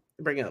 Yeah.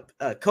 Bring up.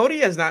 Cody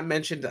has not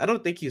mentioned, I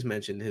don't think he's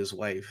mentioned his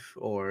wife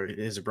or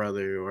his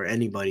brother or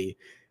anybody,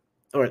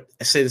 or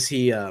since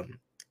he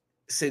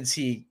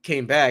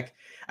came back.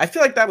 I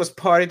feel like that was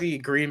part of the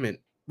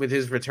agreement with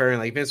his return.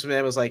 Like, Vince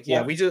McMahon was like,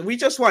 yeah, we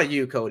just want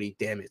you, Cody,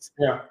 damn it.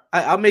 Yeah.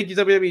 I'll make you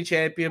WWE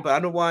champion, but I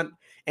don't want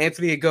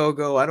Anthony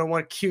Ogogo. I don't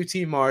want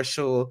QT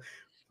Marshall.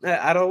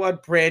 I don't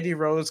want Brandy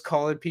Rhodes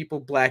calling people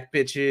black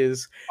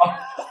bitches.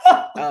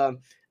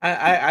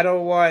 I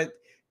don't want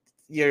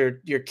your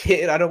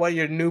kid. I don't want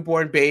your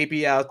newborn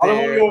baby out there.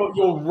 I don't want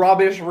your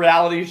rubbish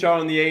reality show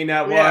on the E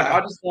Network. Yeah.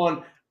 I just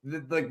want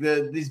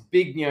this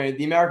big,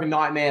 the American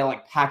Nightmare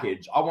like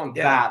package. I want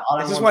that.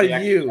 I just want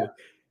you.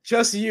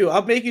 Just you.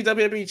 I'll make you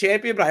WWE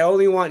champion, but I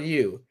only want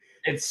you.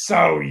 It's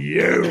so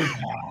you.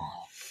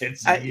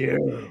 It's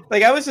you.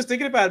 Like, I was just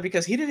thinking about it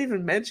because he didn't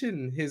even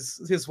mention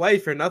his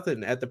wife or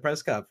nothing at the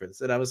press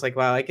conference, and I was like,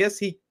 wow, I guess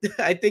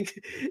I think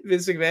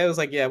Vince McMahon was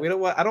like, yeah,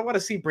 I don't want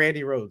to see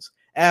Brandy Rhodes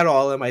at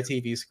all on my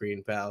TV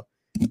screen, pal.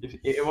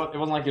 It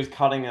wasn't like he was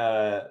cutting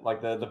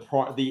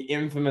the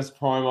infamous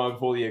promo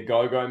for the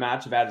Ogogo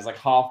match about his like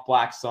half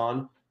black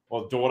son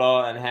or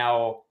daughter and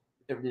how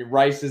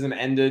racism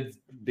ended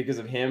because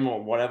of him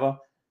or whatever.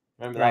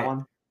 Remember that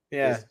one?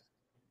 Yeah.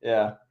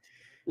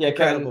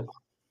 Kevin,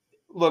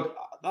 look,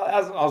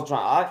 as I was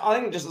trying, I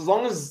think just as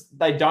long as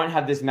they don't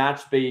have this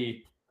match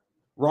be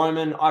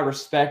Roman, I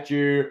respect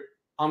you,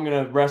 I'm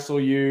going to wrestle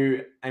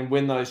you and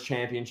win those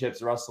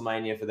championships at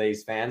WrestleMania for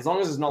these fans. As long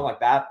as it's not like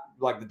that,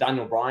 like the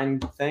Daniel Bryan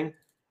thing,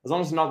 as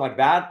long as it's not like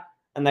that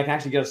and they can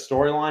actually get a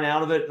storyline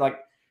out of it. Like,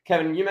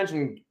 Kevin, you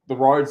mentioned the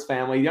Rhodes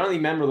family. The only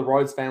member of the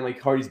Rhodes family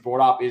Cody's brought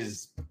up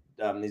is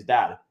his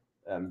dad,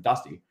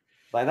 Dusty.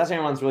 Like, that's the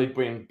only one that's really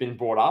been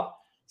brought up.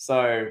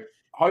 So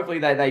hopefully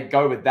they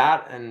go with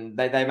that and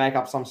they make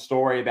up some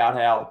story about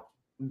how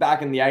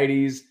back in the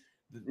 80s,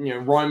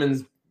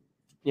 Roman's,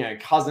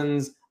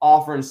 cousins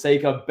Arthur and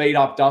Seeker beat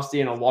up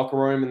Dusty in a locker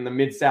room in the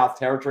Mid-South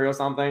Territory or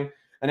something.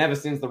 And ever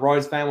since, the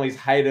Rhodes family's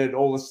hated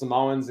all the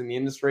Samoans in the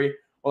industry.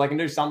 Or they can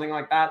do something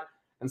like that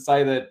and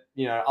say that,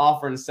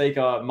 Arthur and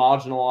Seeker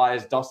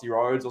marginalized Dusty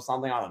Rhodes or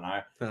something. I don't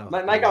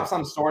know. Make up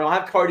some story. I'll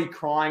have Cody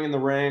crying in the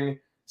ring,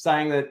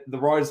 saying that the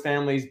Rhodes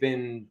family's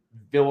been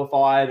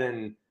vilified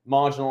and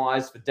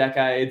marginalized for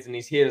decades, and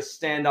he's here to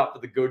stand up for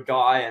the good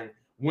guy and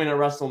win at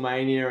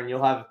WrestleMania, and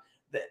you'll have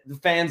the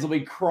fans will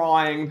be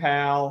crying,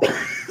 pal. I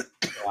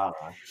don't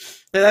know.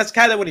 That's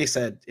kind of what he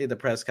said in the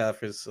press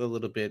conference a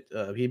little bit.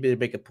 He did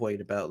make a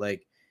point about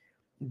like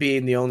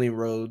being the only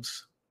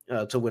Rhodes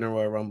to win a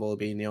Royal Rumble,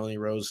 being the only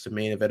Rhodes to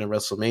main event in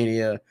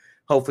WrestleMania,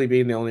 hopefully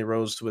being the only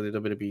Rhodes to win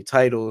the WWE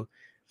title.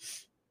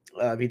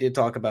 He did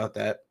talk about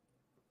that.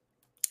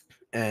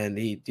 And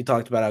he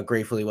talked about how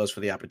grateful he was for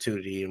the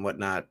opportunity and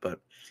whatnot.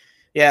 But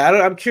yeah,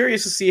 I'm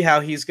curious to see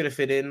how he's going to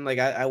fit in. Like,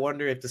 I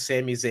wonder if the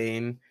Sami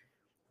Zayn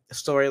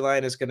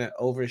storyline is going to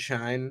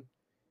overshine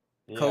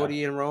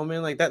Cody and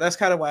Roman. Like that's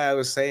kind of why I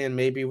was saying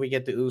maybe we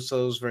get the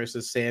Usos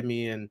versus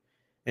Sami and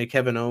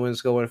Kevin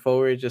Owens going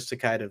forward, just to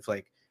kind of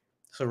like,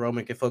 so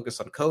Roman can focus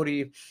on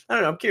Cody. I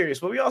don't know. I'm curious,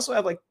 but we also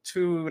have like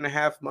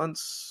 2.5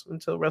 months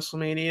until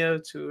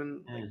WrestleMania,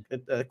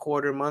 a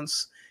quarter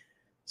months.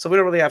 So we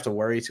don't really have to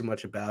worry too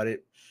much about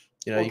it.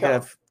 You could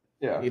have,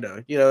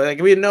 like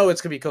we know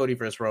it's gonna be Cody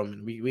versus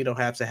Roman. We don't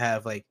have to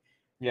have like,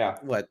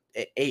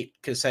 8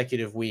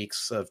 consecutive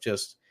weeks of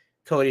just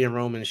Cody and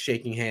Roman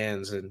shaking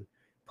hands and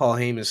Paul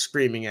Heyman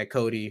screaming at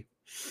Cody.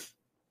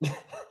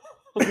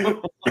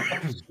 The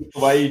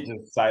way you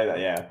just say that,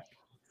 yeah,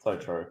 so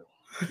true.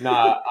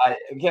 No,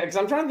 because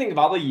I'm trying to think of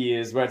other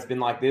years where it's been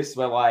like this,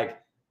 where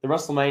like the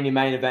WrestleMania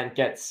main event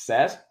gets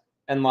set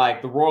and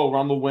like the Royal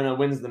Rumble winner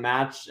wins the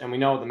match and we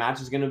know what the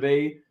match is going to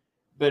be.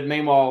 But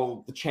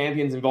meanwhile, the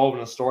champion's involved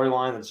in a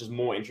storyline that's just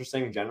more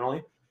interesting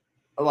generally.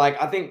 Like,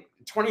 I think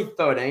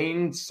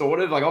 2013,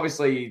 sort of, like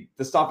obviously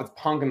the stuff with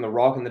Punk and The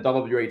Rock and the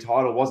WWE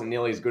title wasn't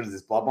nearly as good as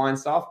this Bloodline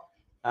stuff.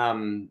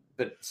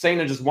 But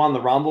Cena just won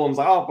the Rumble and was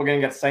like, oh, we're going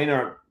to get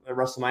Cena at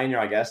WrestleMania,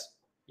 I guess.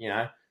 It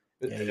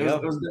was a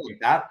bit like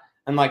that.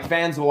 And like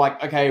fans were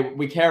like, okay,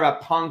 we care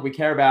about Punk, we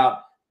care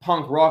about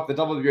Punk Rock, the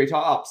WWE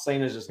title. Oh,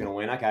 Cena's just going to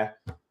win. Okay.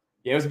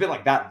 Yeah, it was a bit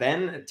like that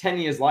then. 10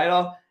 years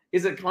later,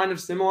 is it kind of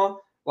similar?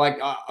 Like,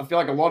 I feel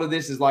like a lot of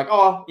this is like,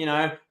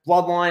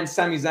 Bloodline,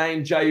 Sami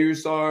Zayn, Jey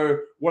Uso,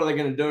 what are they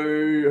going to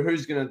do?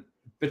 Who's going to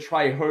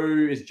betray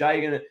who? Is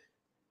Jey going to...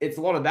 It's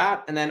a lot of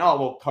that. And then,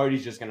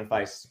 Cody's just going to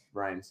face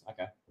Reigns.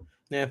 Okay.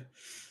 Yeah.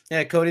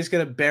 Yeah, Cody's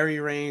going to bury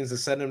Reigns and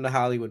send him to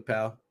Hollywood,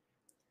 pal.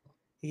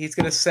 He's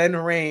going to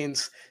send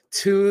Reigns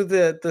to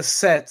the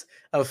set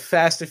of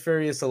Fast and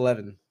Furious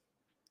 11.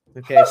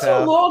 Okay,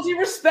 Hustle, loyalty,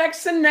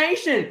 respects the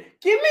nation.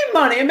 Give me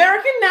money.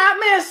 American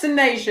Nightmares the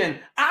nation.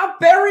 I'll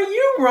bury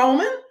you,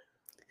 Roman.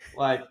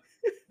 Like...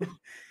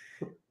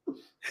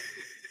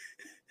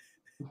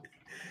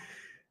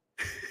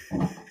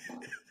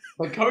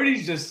 But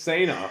Cody's just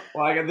Cena.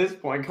 Like, at this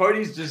point,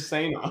 Cody's just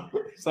Cena.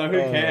 So who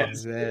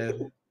cares?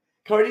 Man.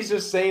 Cody's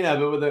just Cena,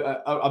 but with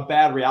a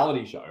bad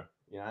reality show,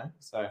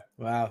 So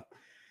wow.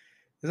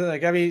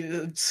 Like, I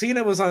mean,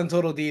 Cena was on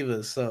Total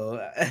Divas,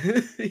 so...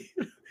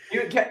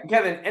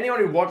 Kevin,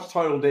 anyone who watched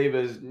Total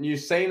Divas knew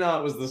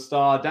Cena was the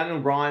star. Daniel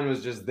Bryan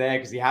was just there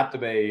because he had to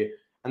be,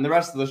 and the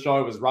rest of the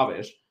show was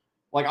rubbish.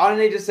 Like, I don't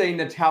need to see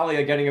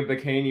Natalia getting a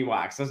bikini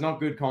wax. That's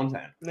not good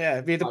content. Yeah,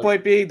 I mean, the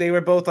point being, they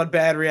were both on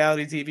bad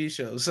reality TV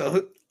shows.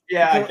 So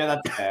yeah,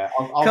 that's fair.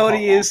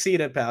 Cody is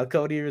Cena, pal.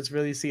 Cody is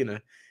really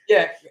Cena.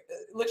 Yeah,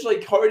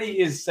 literally,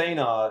 Cody is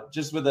Cena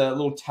just with a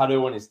little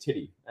tattoo on his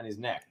titty and his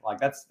neck. Like,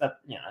 that's that.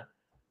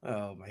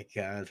 Oh my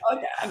god.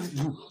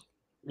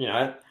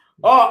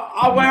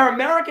 I wear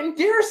American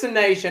Garrison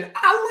Nation.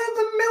 I live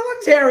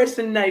the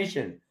military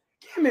nation.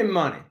 Give me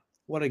money.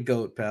 What a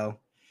goat, pal.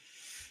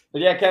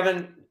 But yeah,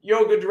 Kevin,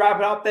 you're good to wrap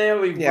it up there.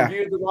 We've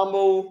reviewed the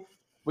Rumble.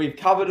 We've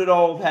covered it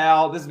all,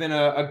 pal. This has been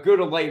a good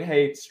Elite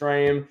Heat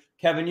stream.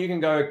 Kevin, you can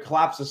go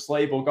collapse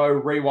asleep or go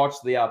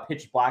rewatch the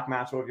Pitch Black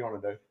match, whatever you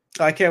want to do.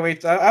 I can't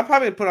wait. I'll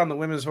probably put on the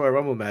Women's Royal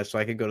Rumble match so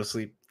I can go to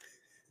sleep.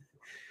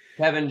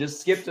 Kevin, just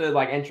skip to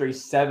like entry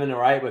 7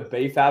 or 8 where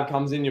B-Fab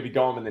comes in. You'll be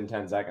gone within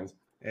 10 seconds.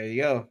 There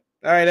you go.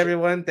 All right,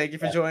 everyone. Thank you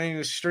for joining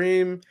the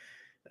stream.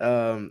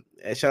 And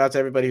shout out to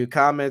everybody who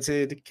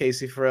commented.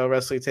 Casey Farrell,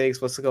 Wrestling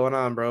Takes. What's going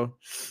on, bro?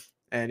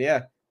 And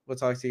yeah, we'll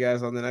talk to you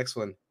guys on the next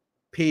one.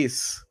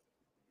 Peace.